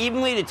sauce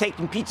evenly to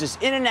taking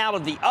pizzas in and out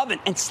of the oven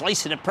and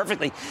slicing it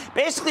perfectly.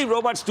 Basically,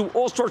 robots do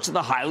all sorts of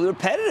the highly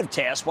repetitive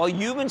tasks while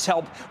humans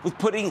help with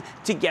putting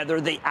together.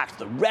 They act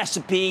the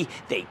recipe,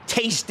 they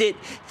taste it.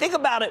 Think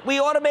about it. We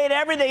automate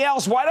everything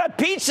else. Why not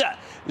pizza?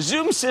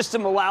 Zoom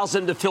system allows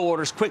them to fill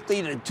orders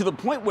quickly to the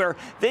point where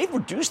they've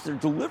reduced their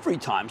delivery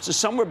times to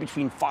somewhere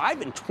between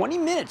 5 and 20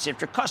 minutes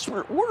after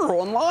customer order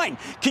online.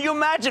 Can you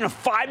imagine a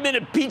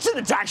 5-minute pizza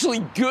that's actually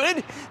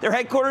good? Their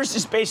headquarters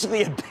is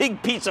basically a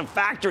big pizza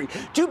factory.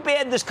 Too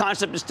bad this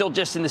concept is still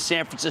just in the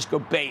San Francisco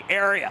Bay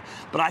Area,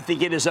 but I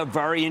think it is a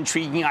very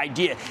intriguing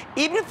idea,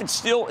 even if it's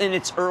still in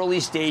its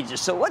early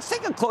stages. So let's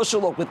take a closer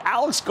look with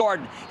Alex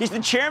Garden. He's the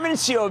chairman and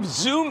CEO of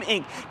Zoom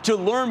Inc. to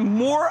learn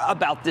more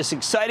about this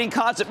exciting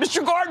concept.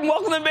 Mr. Garden,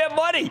 welcome to Mad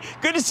Money.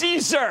 Good to see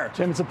you, sir.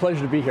 Jim, it's a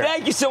pleasure to be here.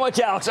 Thank you so much,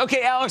 Alex.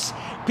 Okay, Alex,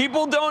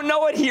 people don't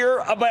know it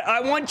here, but I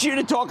want you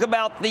to talk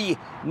about the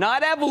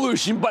not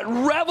evolution, but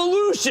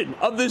revolution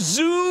of the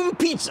Zoom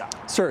pizza.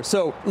 Sure.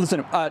 So,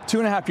 listen,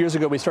 2.5 years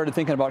ago, we started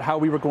thinking about how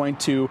we were going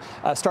to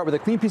start with a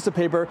clean piece of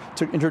paper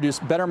to introduce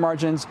better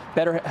margins,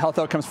 better health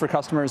outcomes for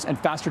customers, and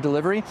faster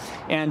delivery.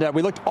 And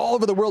we looked all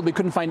over the world. We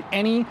couldn't find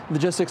any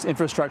logistics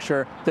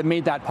infrastructure that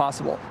made that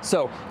possible.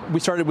 So we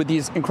started with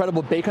these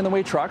incredible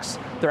bake-on-the-way trucks.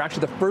 They're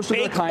actually the first of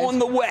their kind. Bake on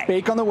the way.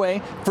 Bake on the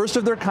way. First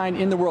of their kind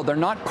in the world. They're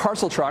not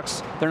parcel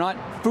trucks. They're not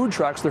food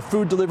trucks. They're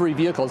food delivery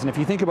vehicles. And if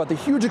you think about the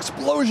huge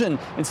explosion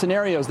in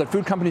scenarios that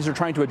food companies are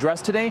trying to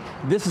address today,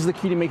 this is the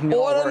key to making it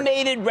all work.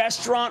 Automated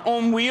restaurant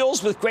on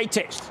wheels with great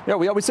taste. Yeah,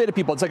 we always say to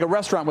people, it's like a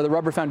restaurant with a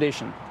rubber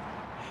foundation.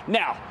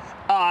 Now,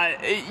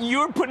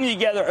 you're putting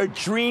together a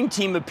dream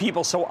team of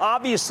people, so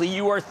obviously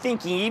you are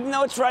thinking, even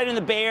though it's right in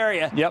the Bay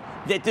Area,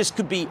 that this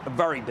could be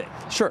very big.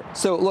 Sure.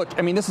 So look,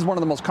 I mean, this is one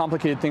of the most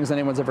complicated things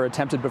anyone's ever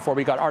attempted before.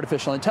 We got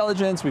artificial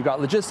intelligence, we've got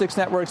logistics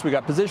networks, we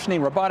got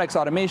positioning, robotics,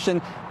 automation.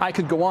 I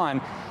could go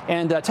on.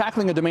 And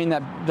tackling a domain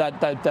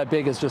that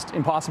big is just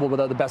impossible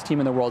without the best team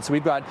in the world. So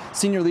we've got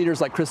senior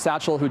leaders like Chris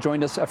Satchel, who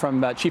joined us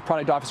from Chief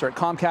Product Officer at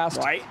Comcast.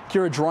 Right.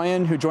 Kira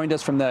Droyan, who joined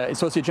us from the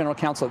Associate General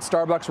Counsel at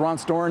Starbucks. Ron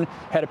Storn,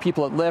 head of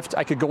people at Lyft.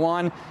 I could go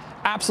on.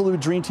 Absolute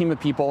dream team of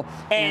people.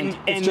 And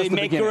the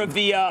maker of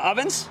the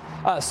ovens?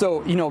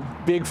 So, you know,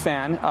 big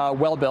fan,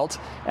 well built.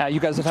 You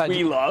guys have had.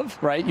 We love.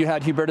 Right? You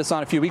had Hubertus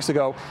on a few weeks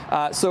ago.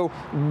 So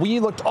we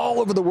looked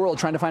all over the world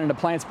trying to find an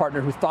appliance partner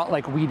who thought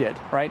like we did,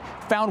 right?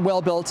 Found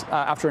well built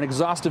after an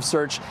exhaustive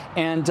search.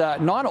 And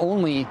not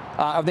only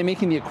are they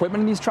making the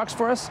equipment in these trucks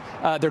for us,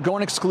 they're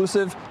going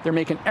exclusive. They're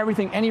making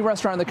everything any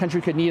restaurant in the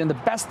country could need. And the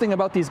best thing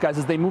about these guys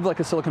is they move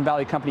like a Silicon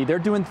Valley company. They're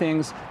doing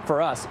things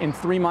for us in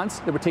 3 months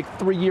that would take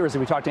 3 years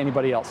if we talked to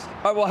anybody else.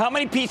 All right, well, how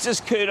many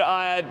pizzas could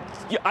I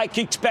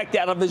could expect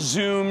out of a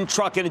Zoom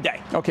truck in a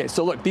day? Okay,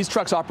 so look, these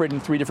trucks operate in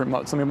 3 different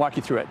modes. Let me walk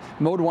you through it.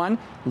 Mode 1,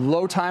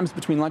 low times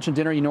between lunch and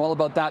dinner. You know all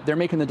about that. They're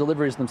making the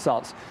deliveries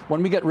themselves.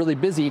 When we get really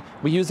busy,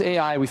 we use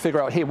AI. We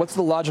figure out, hey, what's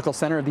the logical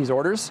center of these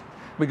orders?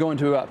 We go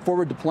into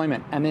forward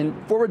deployment. And in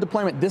forward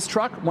deployment, this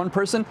truck, one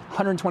person,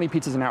 120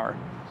 pizzas an hour.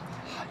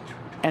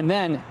 And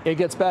then it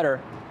gets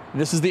better.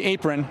 This is the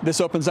apron.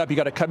 This opens up. You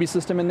got a cubby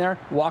system in there.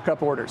 Walk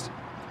up orders.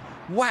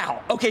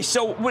 Wow. Okay,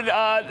 so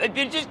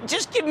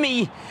just give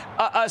me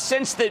a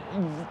sense that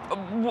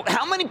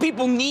how many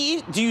people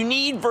do you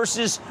need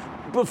versus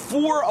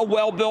before a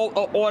well-built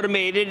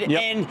automated,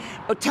 yep. And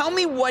tell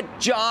me what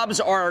jobs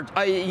are,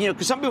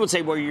 because some people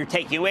say, well, you're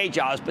taking away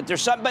jobs, but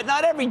there's some, but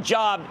not every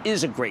job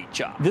is a great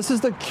job. This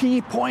is the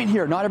key point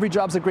here. Not every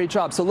job's a great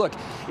job. So look,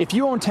 if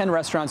you own 10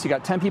 restaurants, you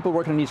got 10 people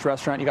working in each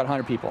restaurant, you got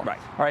 100 people. Right.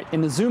 All right.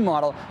 In the Zoom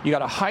model, you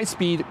got a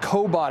high-speed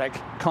cobotic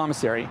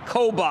commissary.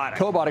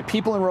 Cobotic.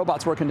 People and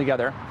robots working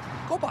together.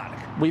 Cobotic.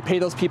 We pay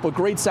those people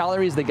great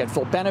salaries. They get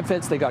full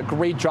benefits. They got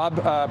great job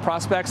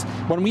prospects.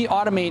 When we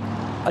automate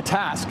a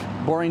task,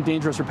 boring,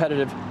 dangerous,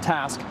 repetitive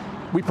task,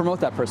 we promote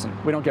that person.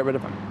 We don't get rid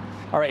of them.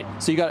 All right,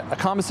 so you got a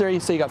commissary,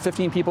 say you got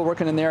 15 people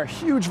working in there,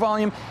 huge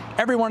volume.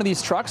 Every one of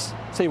these trucks,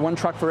 say one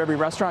truck for every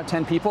restaurant,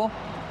 10 people,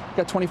 you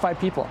got 25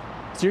 people.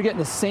 So you're getting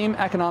the same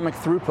economic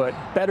throughput,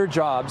 better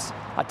jobs,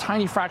 a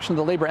tiny fraction of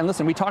the labor. And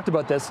listen, we talked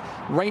about this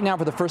right now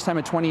for the first time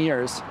in 20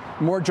 years.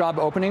 More job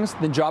openings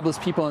than jobless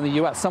people in the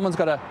U.S. Someone's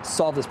got to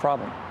solve this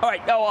problem. All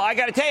right. Oh, well, I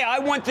got to tell you, I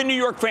want the New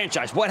York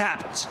franchise. What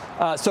happens?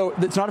 So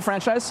it's not a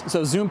franchise.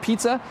 So Zoom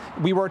Pizza,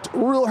 we worked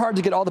real hard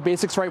to get all the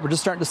basics right. We're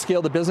just starting to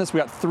scale the business. We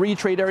got 3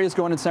 trade areas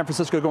going in San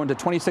Francisco, going to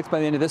 26 by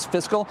the end of this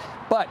fiscal.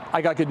 But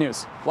I got good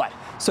news. What?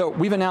 So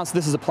we've announced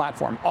this is a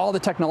platform. All the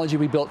technology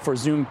we built for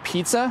Zoom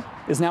Pizza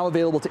is now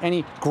available to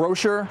any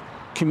grocer,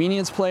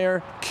 convenience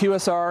player,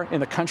 QSR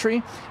in the country.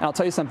 And I'll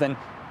tell you something,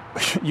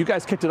 you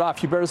guys kicked it off.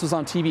 Hubertus was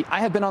on TV.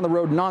 I have been on the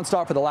road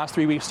nonstop for the last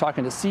 3 weeks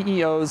talking to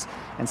CEOs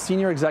and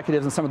senior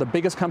executives and some of the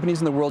biggest companies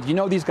in the world. You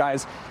know these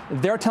guys.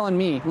 They're telling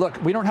me,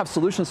 look, we don't have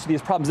solutions to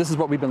these problems. This is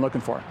what we've been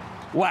looking for.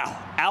 Wow.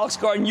 Alex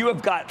Garden, you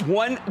have got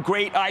one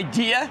great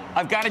idea.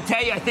 I've got to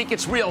tell you, I think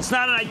it's real. It's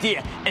not an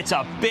idea. It's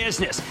a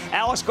business.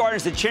 Alex Garden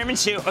is the chairman and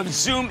CEO of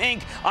Zoom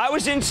Inc. I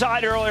was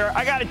inside earlier.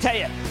 I got to tell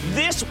you,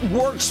 this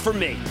works for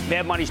me.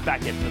 Mad Money's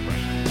back into the break.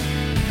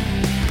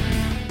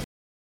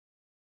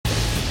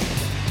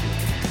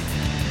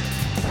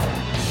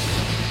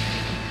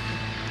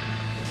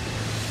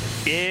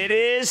 It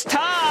is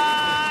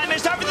time.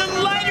 It's time for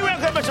the lightning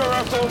round.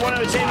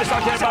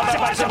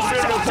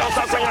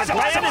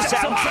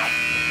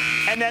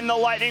 And then the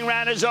lightning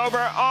round is over.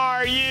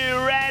 Are you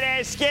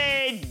ready?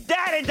 Ski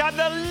daddy, time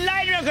the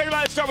lightning round.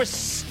 Let's start with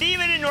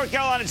Stephen in North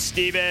Carolina.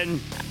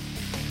 Stephen.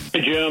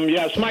 Hey, Jim.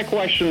 Yes, my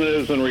question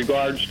is in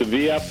regards to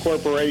VF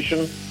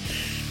Corporation.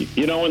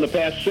 You know, in the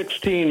past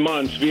 16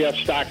 months, VF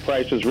stock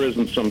price has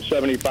risen some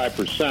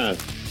 75%,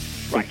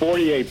 from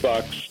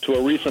 $48 to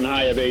a recent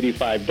high of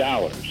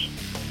 $85.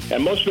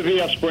 And most of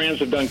VF's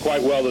brands have done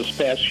quite well this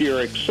past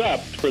year,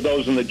 except for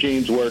those in the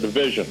jeanswear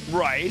division.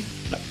 Right.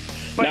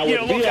 But, now,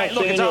 look,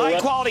 it's a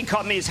high-quality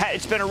company.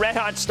 It's been a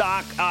red-hot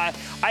stock. I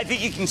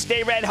think you can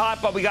stay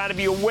red-hot, but we got to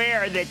be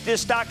aware that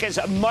this stock, as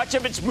much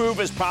of its move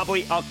has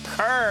probably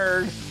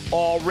occurred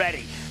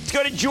already. Let's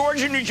go to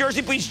George in New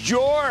Jersey, please.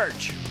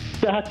 George.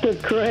 Dr.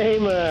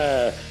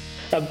 Cramer,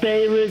 a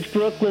Bay Ridge,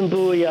 Brooklyn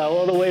booyah,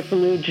 all the way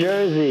from New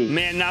Jersey.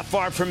 Man, not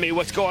far from me.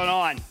 What's going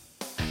on?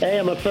 Hey,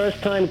 I'm a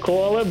first-time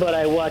caller, but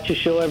I watch your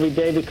show every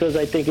day because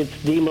I think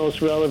it's the most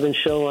relevant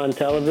show on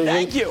television.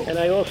 Thank you. And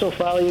I also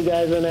follow you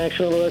guys on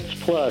Action Alerts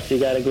Plus. You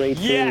got a great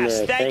team there.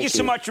 Yes, thank you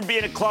so much for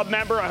being a club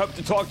member. I hope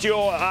to talk to you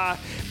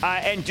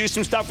and do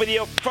some stuff with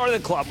you for the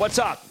club. What's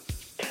up?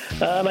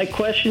 My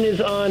question is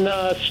on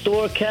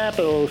Store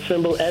Capital,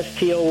 symbol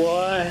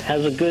STOR,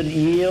 has a good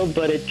yield,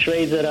 but it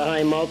trades at a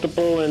high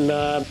multiple. And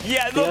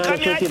yeah, look, I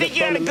mean, I think you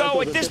got to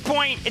go at this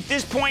point. At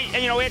this point,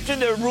 you know, after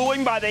the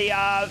ruling by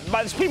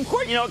the Supreme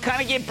Court, you know, it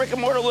kind of gave brick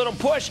and mortar a little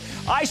push.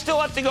 I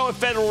still have to go with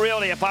Federal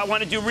Realty. If I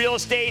want to do real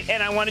estate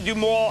and I want to do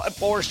mall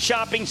or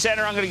shopping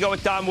center, I'm going to go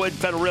with Don Wood,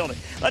 Federal Realty.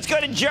 Let's go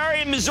to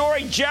Jerry in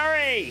Missouri.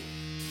 Jerry.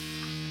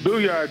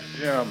 Booyah,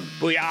 Jim.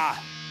 Booyah.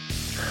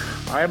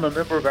 I am a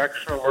member of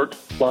Action Alerts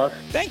Plus.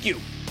 Thank you.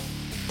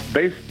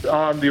 Based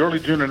on the early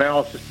June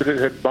analysis that it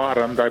had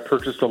bottomed, I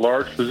purchased a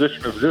large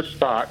position of this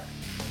stock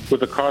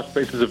with a cost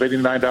basis of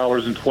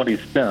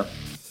 $89.20.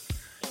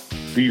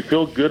 Do you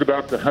feel good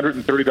about the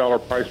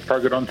 $130 price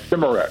target on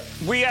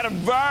Cimarex? We had a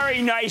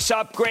very nice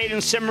upgrade in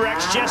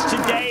Cimarex just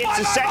today. It's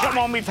the second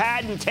one we've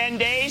had in 10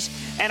 days,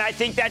 and I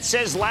think that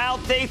says loud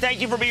thing. Thank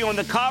you for being on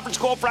the conference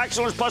call for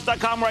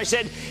ActionAlertsPlus.com where I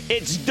said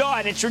it's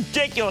done. It's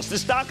ridiculous. The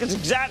stock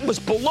was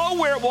below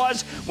where it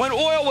was when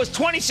oil was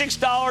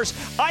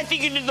 $26. I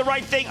think you did the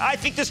right thing. I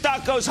think the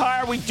stock goes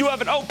higher. We do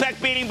have an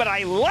OPEC meeting, but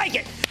I like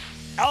it.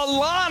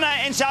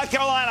 Alana in South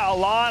Carolina.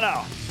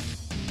 Alana.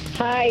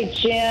 Hi,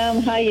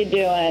 Jim. How you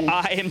doing?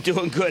 I am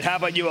doing good. How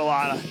about you,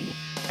 Alana?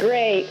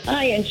 Great.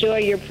 I enjoy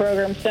your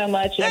program so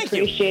much and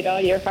appreciate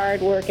all your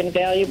hard work and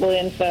valuable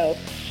info.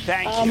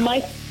 Thank you.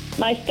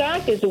 My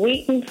stock is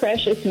Wheaton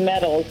Precious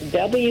Metals,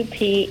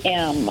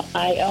 WPM.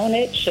 I own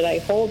it. Should I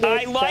hold it?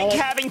 I like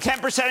having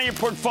 10% of your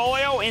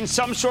portfolio in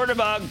some sort of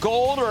a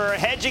gold or a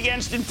hedge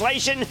against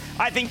inflation.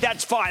 I think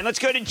that's fine. Let's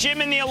go to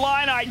Jim in the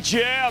Illini.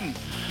 Jim.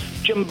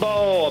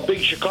 Jimbo, a big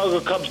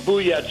Chicago Cubs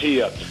booyah to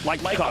you. My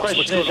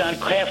question is on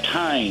Kraft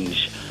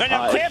Heinz.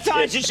 Kraft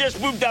Heinz has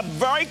just moved up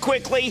very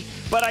quickly,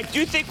 but I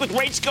do think with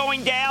rates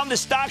going down, the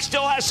stock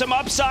still has some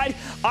upside.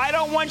 I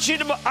want you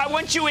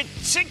at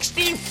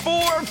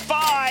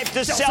 64.5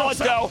 to sell it,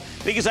 though,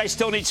 because I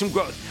still need some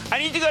growth. I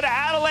need to go to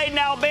Adelaide in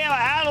Alabama.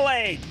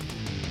 Adelaide.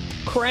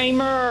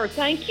 Kramer,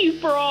 thank you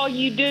for all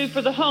you do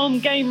for the home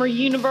gamer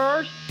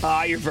universe.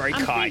 You're very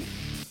kind.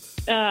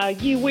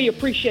 We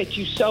appreciate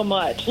you so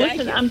much.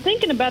 Listen, I'm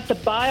thinking about the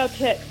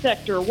biotech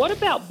sector. What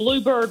about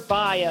Bluebird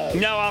Bio?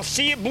 No, I'll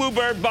see you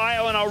Bluebird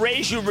Bio, and I'll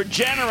raise you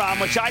Regeneron,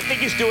 which I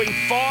think is doing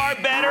far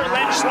better.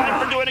 Len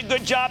Schleifer doing a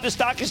good job. The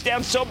stock is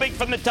down so big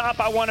from the top,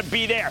 I want to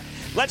be there.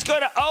 Let's go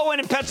to Owen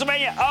in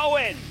Pennsylvania.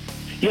 Owen.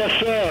 Yes,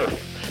 sir.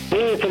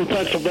 Being from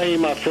Pennsylvania,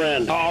 my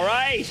friend. All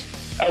right.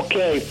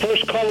 Okay,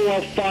 First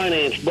Commonwealth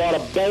Finance bought a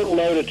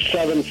boatload at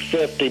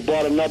 $7.50,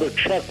 bought another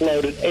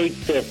truckload at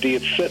 $8.50.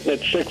 It's sitting at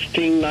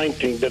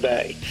 $16.19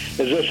 today. Is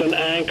this an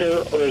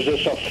anchor or is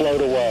this a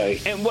float away?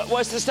 And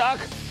what's the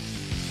stock?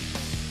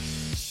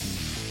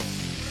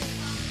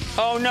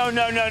 Oh, no.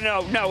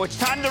 It's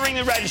time to ring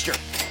the register.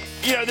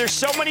 You know, there's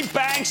so many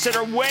banks that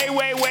are way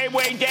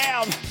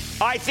down.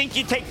 I think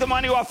you take the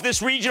money off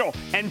this regional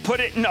and put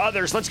it in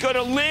others. Let's go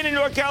to Lynn in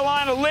North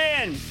Carolina.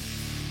 Lynn.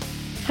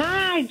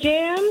 Hi,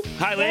 Jim.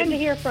 Hi, Lynn. Glad to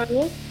hear from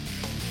you.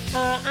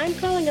 I'm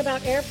calling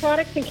about air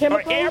products and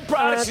chemicals. Air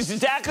products is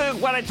exactly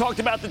what I talked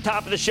about at the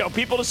top of the show.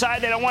 People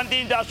decide they don't want the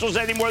industrials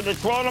anymore. They're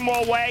throwing them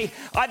all away.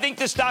 I think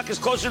the stock is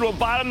closer to a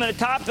bottom than a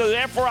top, so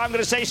therefore I'm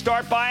going to say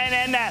start buying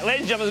and that.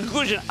 Ladies and gentlemen, the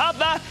conclusion of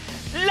the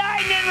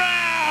Lightning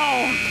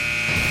Round.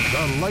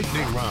 The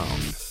Lightning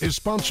Round is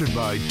sponsored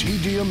by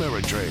TD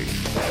Ameritrade.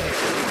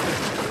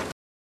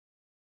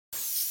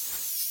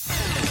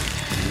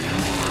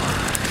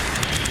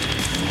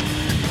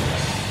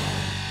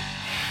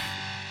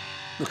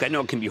 Look, I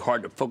know it can be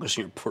hard to focus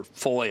on your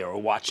portfolio or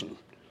watching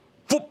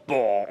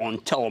football on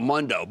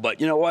Telemundo, but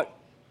you know what?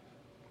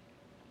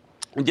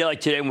 A day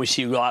like today, when we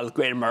see a lot of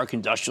great American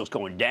industrials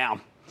going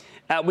down,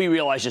 we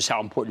realize just how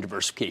important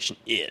diversification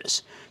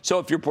is. So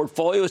if your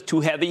portfolio is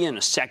too heavy in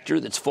a sector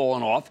that's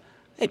fallen off,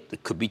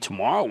 it could be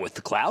tomorrow with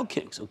the Cloud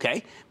Kings,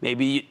 okay?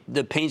 Maybe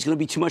the pain's going to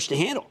be too much to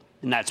handle.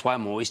 And that's why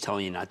I'm always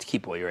telling you not to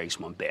keep all your eggs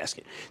in one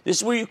basket. This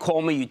is where you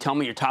call me, you tell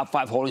me your top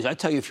 5 holdings. I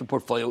tell you if your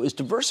portfolio is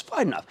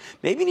diversified enough.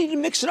 Maybe you need to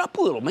mix it up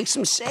a little, make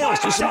some sales,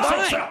 do some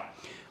buying.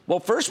 Well,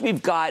 first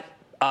we've got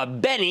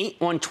Benny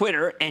on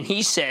Twitter, and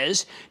he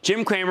says,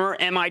 Jim Cramer,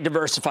 am I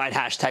diversified?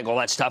 Hashtag all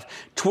that stuff.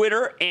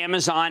 Twitter,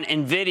 Amazon,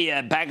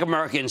 NVIDIA, Bank of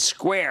America, and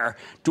Square.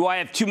 Do I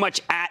have too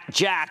much at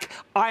Jack?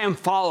 I am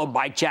followed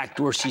by Jack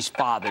Dorsey's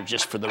father,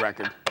 just for the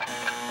record.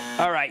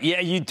 All right, yeah,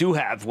 you do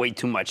have way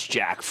too much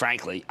Jack,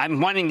 frankly. I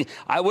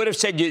would have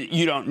said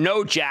you don't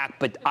know Jack,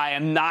 but I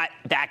am not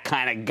that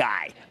kind of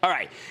guy. All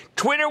right,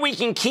 Twitter we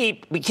can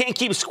keep. We can't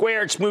keep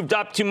Square. It's moved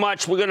up too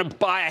much. We're going to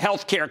buy a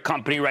healthcare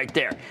company right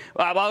there.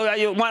 Why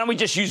don't we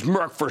just use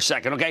Merck for a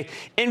second, okay?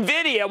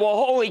 NVIDIA, well,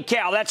 holy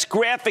cow, that's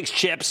graphics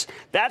chips.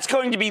 That's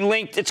going to be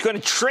linked. It's going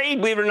to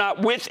trade, believe it or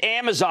not, with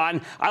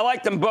Amazon. I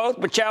like them both,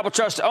 but Charitable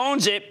Trust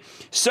owns it.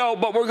 So,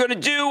 but we're going to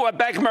do,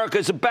 Bank of America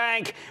is a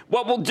bank.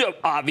 What we'll do,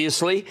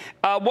 obviously,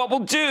 what we'll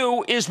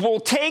do is we'll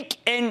take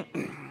and,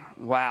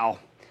 wow.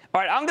 All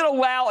right, I'm going to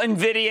allow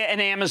NVIDIA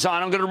and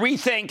Amazon. I'm going to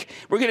rethink.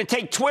 We're going to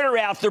take Twitter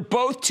out. They're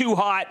both too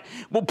hot.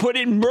 We'll put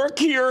in Merck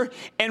here.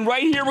 And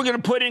right here we're going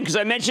to put in, because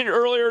I mentioned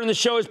earlier in the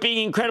show as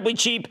being incredibly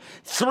cheap,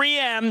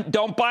 3M.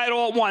 Don't buy it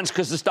all at once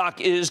because the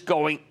stock is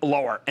going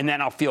lower. And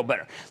then I'll feel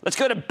better. Let's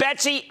go to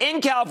Betsy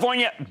in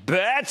California.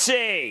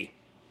 Betsy.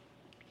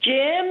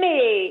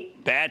 Jimmy.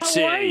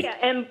 Betsy. How are you?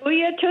 And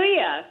booyah to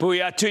you.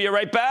 Booyah to you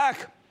right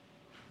back.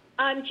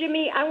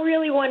 Jimmy, I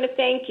really want to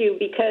thank you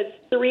because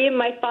 3 of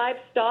my 5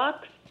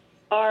 stocks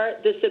are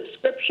the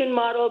subscription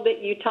model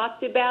that you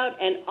talked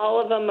about, and all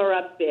of them are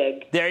up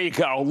big. There you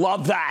go.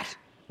 Love that.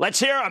 Let's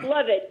hear them.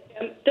 Love it.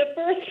 The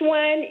first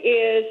one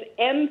is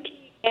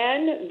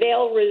MTN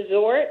Vail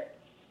Resort.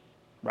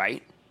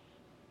 Right.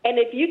 And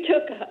if you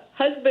took a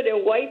husband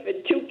and wife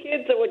and 2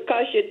 kids, it would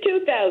cost you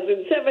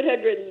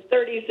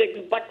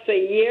 $2,736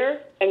 a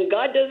year, and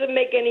God doesn't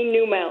make any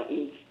new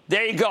mountains.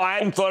 There you go. I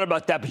hadn't thought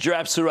about that, but you're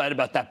absolutely right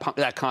about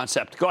that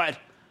concept. Go ahead.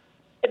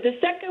 The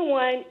second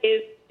one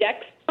is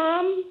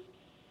Dexcom.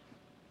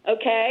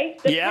 Okay.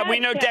 We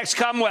know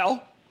Dexcom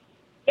well.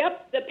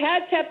 Yep. The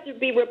pads have to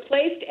be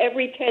replaced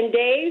every 10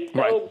 days.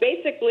 So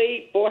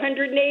basically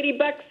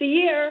 $480 a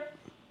year.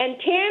 And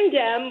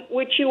Tandem,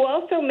 which you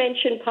also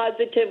mentioned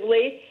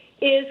positively,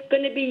 is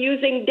going to be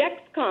using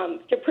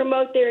Dexcom to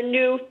promote their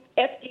new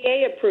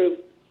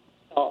FDA-approved.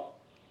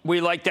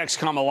 We like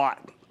Dexcom a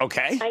lot.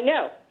 Okay. I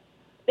know.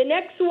 The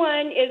next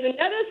one is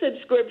another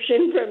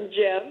subscription from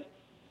Jim,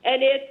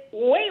 and it's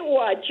Weight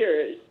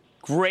Watchers.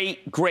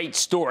 Great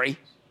story.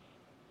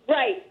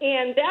 Right,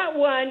 and that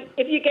one,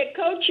 if you get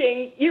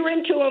coaching, you're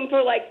into them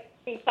for like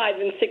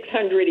 $500 and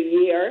 $600 a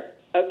year,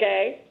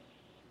 okay?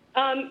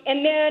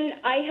 And then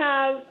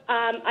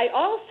I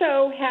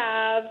also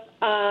have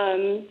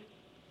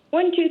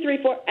 1, 2,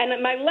 3, 4,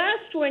 and my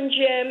last one,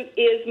 Jim,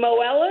 is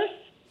Moelis.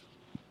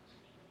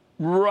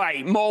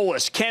 Right,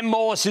 Moelis. Ken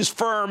Moelis'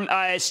 firm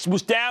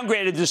was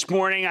downgraded this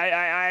morning.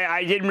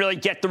 I didn't really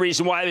get the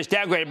reason why it was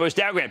downgraded, but it was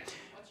downgraded.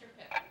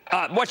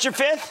 What's your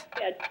fifth?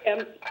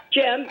 Yeah,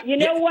 Jim, you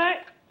know what?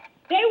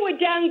 They were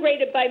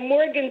downgraded by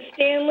Morgan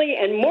Stanley,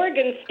 and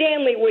Morgan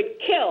Stanley would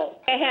kill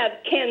to have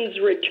Ken's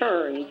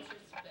returns.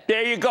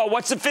 There you go.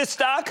 What's the fifth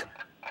stock?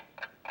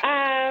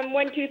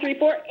 1, 2, 3,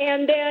 4,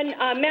 and then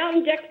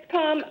Mountain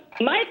Dexcom,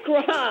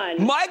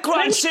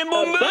 Micron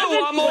symbol move.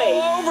 I'm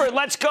all over it.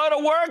 Let's go to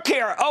work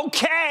here.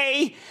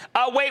 Okay,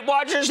 Weight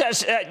Watchers, as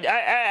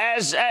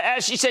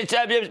she said,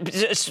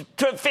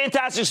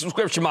 fantastic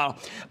subscription model.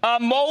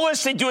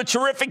 Moelis, they do a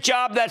terrific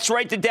job. That's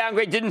right. The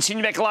downgrade didn't seem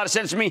to make a lot of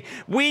sense to me.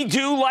 We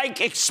do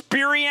like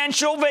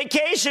experiential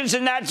vacations,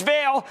 and that's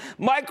Vail.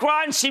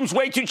 Micron seems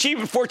way too cheap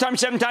at 4 times,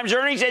 7 times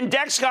earnings, and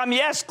Dexcom,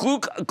 yes,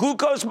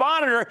 glucose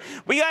monitor.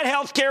 We got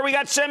healthcare. We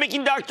got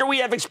semiconductor, we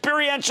have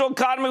experiential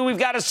economy, we've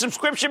got a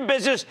subscription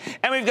business,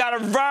 and we've got a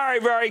very,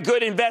 very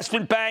good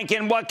investment bank.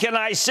 And what can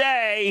I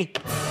say?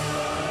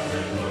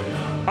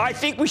 I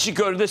think we should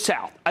go to the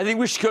South. I think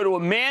we should go to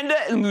Amanda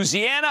in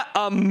Louisiana.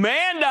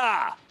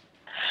 Amanda!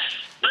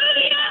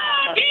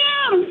 Booyah,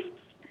 Jim!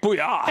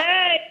 Booyah!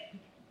 Hey,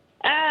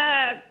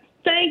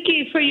 thank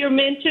you for your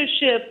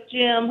mentorship,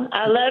 Jim.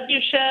 I love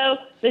your show.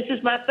 This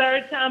is my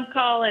 3rd time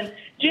calling.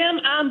 Jim,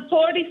 I'm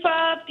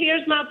 45.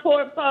 Here's my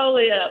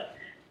portfolio.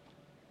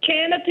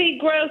 Canopy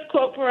Growth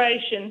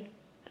Corporation,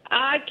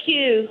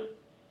 IQ,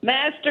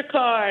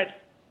 MasterCard,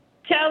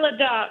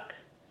 Teladoc,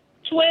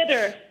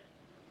 Twitter.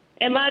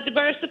 Am I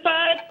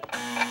diversified?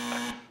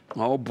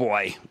 Oh,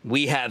 boy.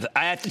 I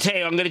have to tell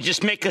you, I'm going to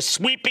just make a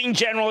sweeping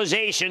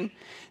generalization.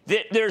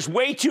 There's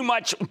way too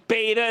much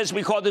beta, as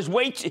we call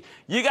it.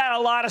 You got a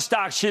lot of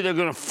stocks here that are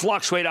going to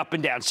fluctuate up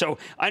and down. So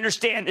I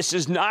understand this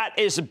is not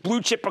as a blue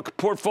chip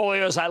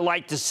portfolio as I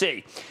like to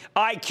see.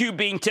 IQ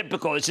being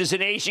typical. This is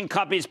an Asian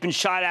company that's been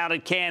shot out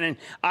at Canon.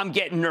 I'm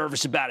getting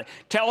nervous about it.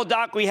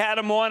 Teladoc, we had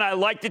them on. I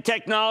like the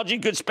technology.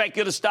 Good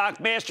speculative stock.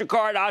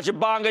 MasterCard,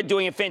 Ajabanga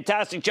doing a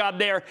fantastic job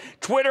there.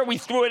 Twitter, we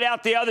threw it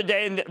out the other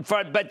day,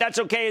 but that's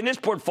okay in this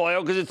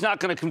portfolio because it's not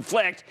going to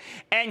conflict.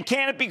 And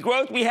Canopy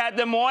Growth, we had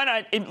them on.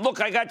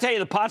 Look, I got to tell you,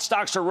 the pot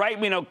stocks are right.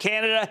 We know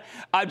Canada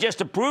just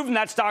approved, and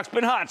that stock's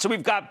been hot. So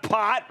we've got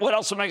pot. What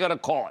else am I going to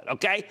call it,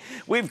 okay?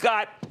 We've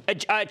got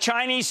a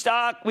Chinese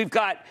stock. We've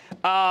got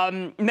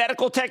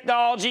medical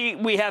technology,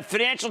 we have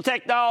financial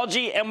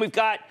technology, and we've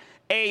got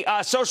a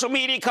social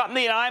media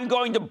company, and I'm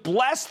going to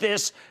bless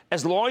this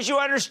as long as you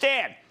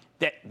understand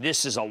that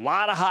this is a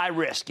lot of high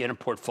risk in a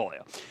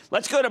portfolio.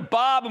 Let's go to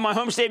Bob in my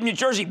home state of New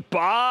Jersey.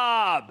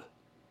 Bob.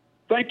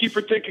 Thank you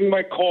for taking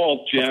my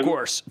call, Jim. Of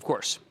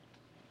course.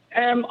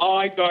 Am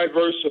I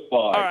diversified?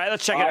 All right,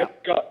 let's check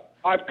it out.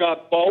 I've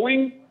got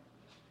Boeing,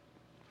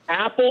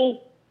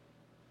 Apple,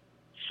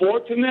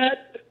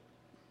 Fortinet,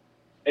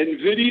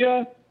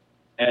 NVIDIA,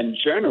 and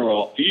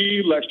General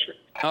Electric.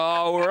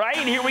 All right,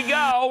 here we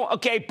go.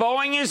 Okay,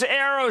 Boeing is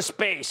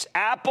aerospace.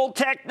 Apple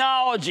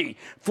technology.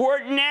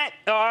 Fortinet.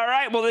 All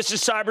right, well, this is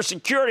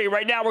cybersecurity.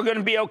 Right now, we're going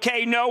to be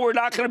okay. No, we're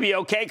not going to be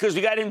okay because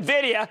we got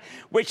NVIDIA,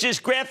 which is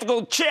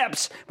graphical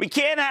chips. We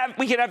can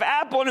have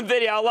Apple and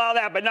NVIDIA. I'll allow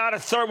that, but not a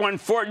third one,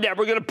 Fortinet.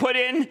 We're going to put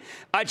in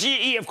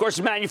GE, of course,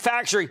 is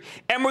manufacturing.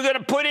 And we're going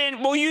to put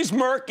in, we'll use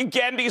Merck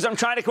again because I'm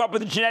trying to come up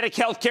with a genetic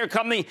healthcare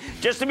company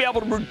just to be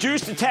able to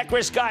reduce the tech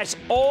risk. Guys,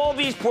 all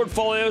these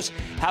portfolios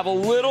have a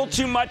little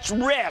too much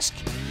risk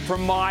for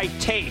my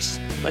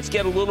taste. Let's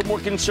get a little more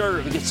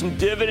conservative, get some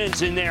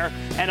dividends in there,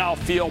 and I'll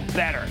feel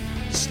better.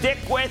 Stick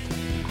with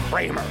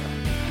Cramer.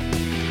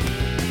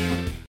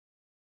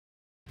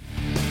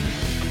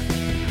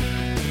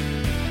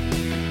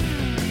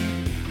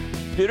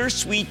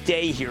 Bittersweet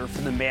day here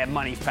for the Mad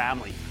Money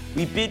family.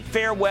 We bid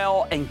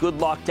farewell and good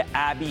luck to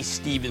Abby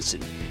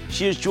Stevenson.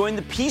 She has joined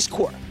the Peace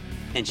Corps,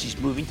 and she's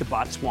moving to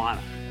Botswana.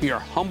 We are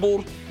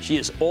humbled. She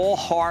is all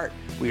heart.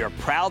 We are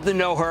proud to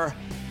know her.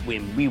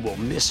 We will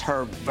miss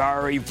her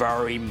very,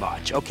 very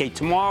much. Okay,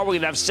 tomorrow we're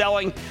going to have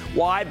selling.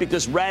 Why?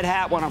 Because Red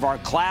Hat, one of our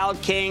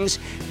cloud kings,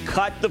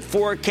 cut the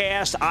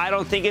forecast. I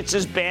don't think it's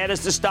as bad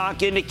as the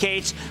stock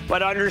indicates,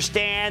 but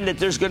understand that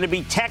there's going to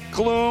be tech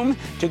gloom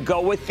to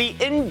go with the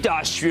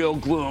industrial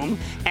gloom.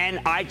 And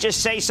I just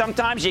say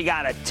sometimes you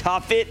got to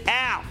tough it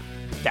out.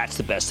 That's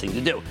the best thing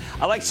to do.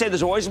 I like to say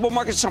there's always a bull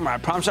market somewhere. I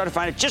promise I'll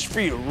find it just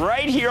for you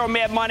right here on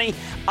Mad Money.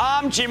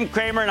 I'm Jim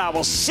Cramer, and I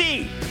will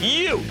see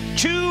you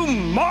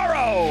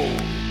tomorrow.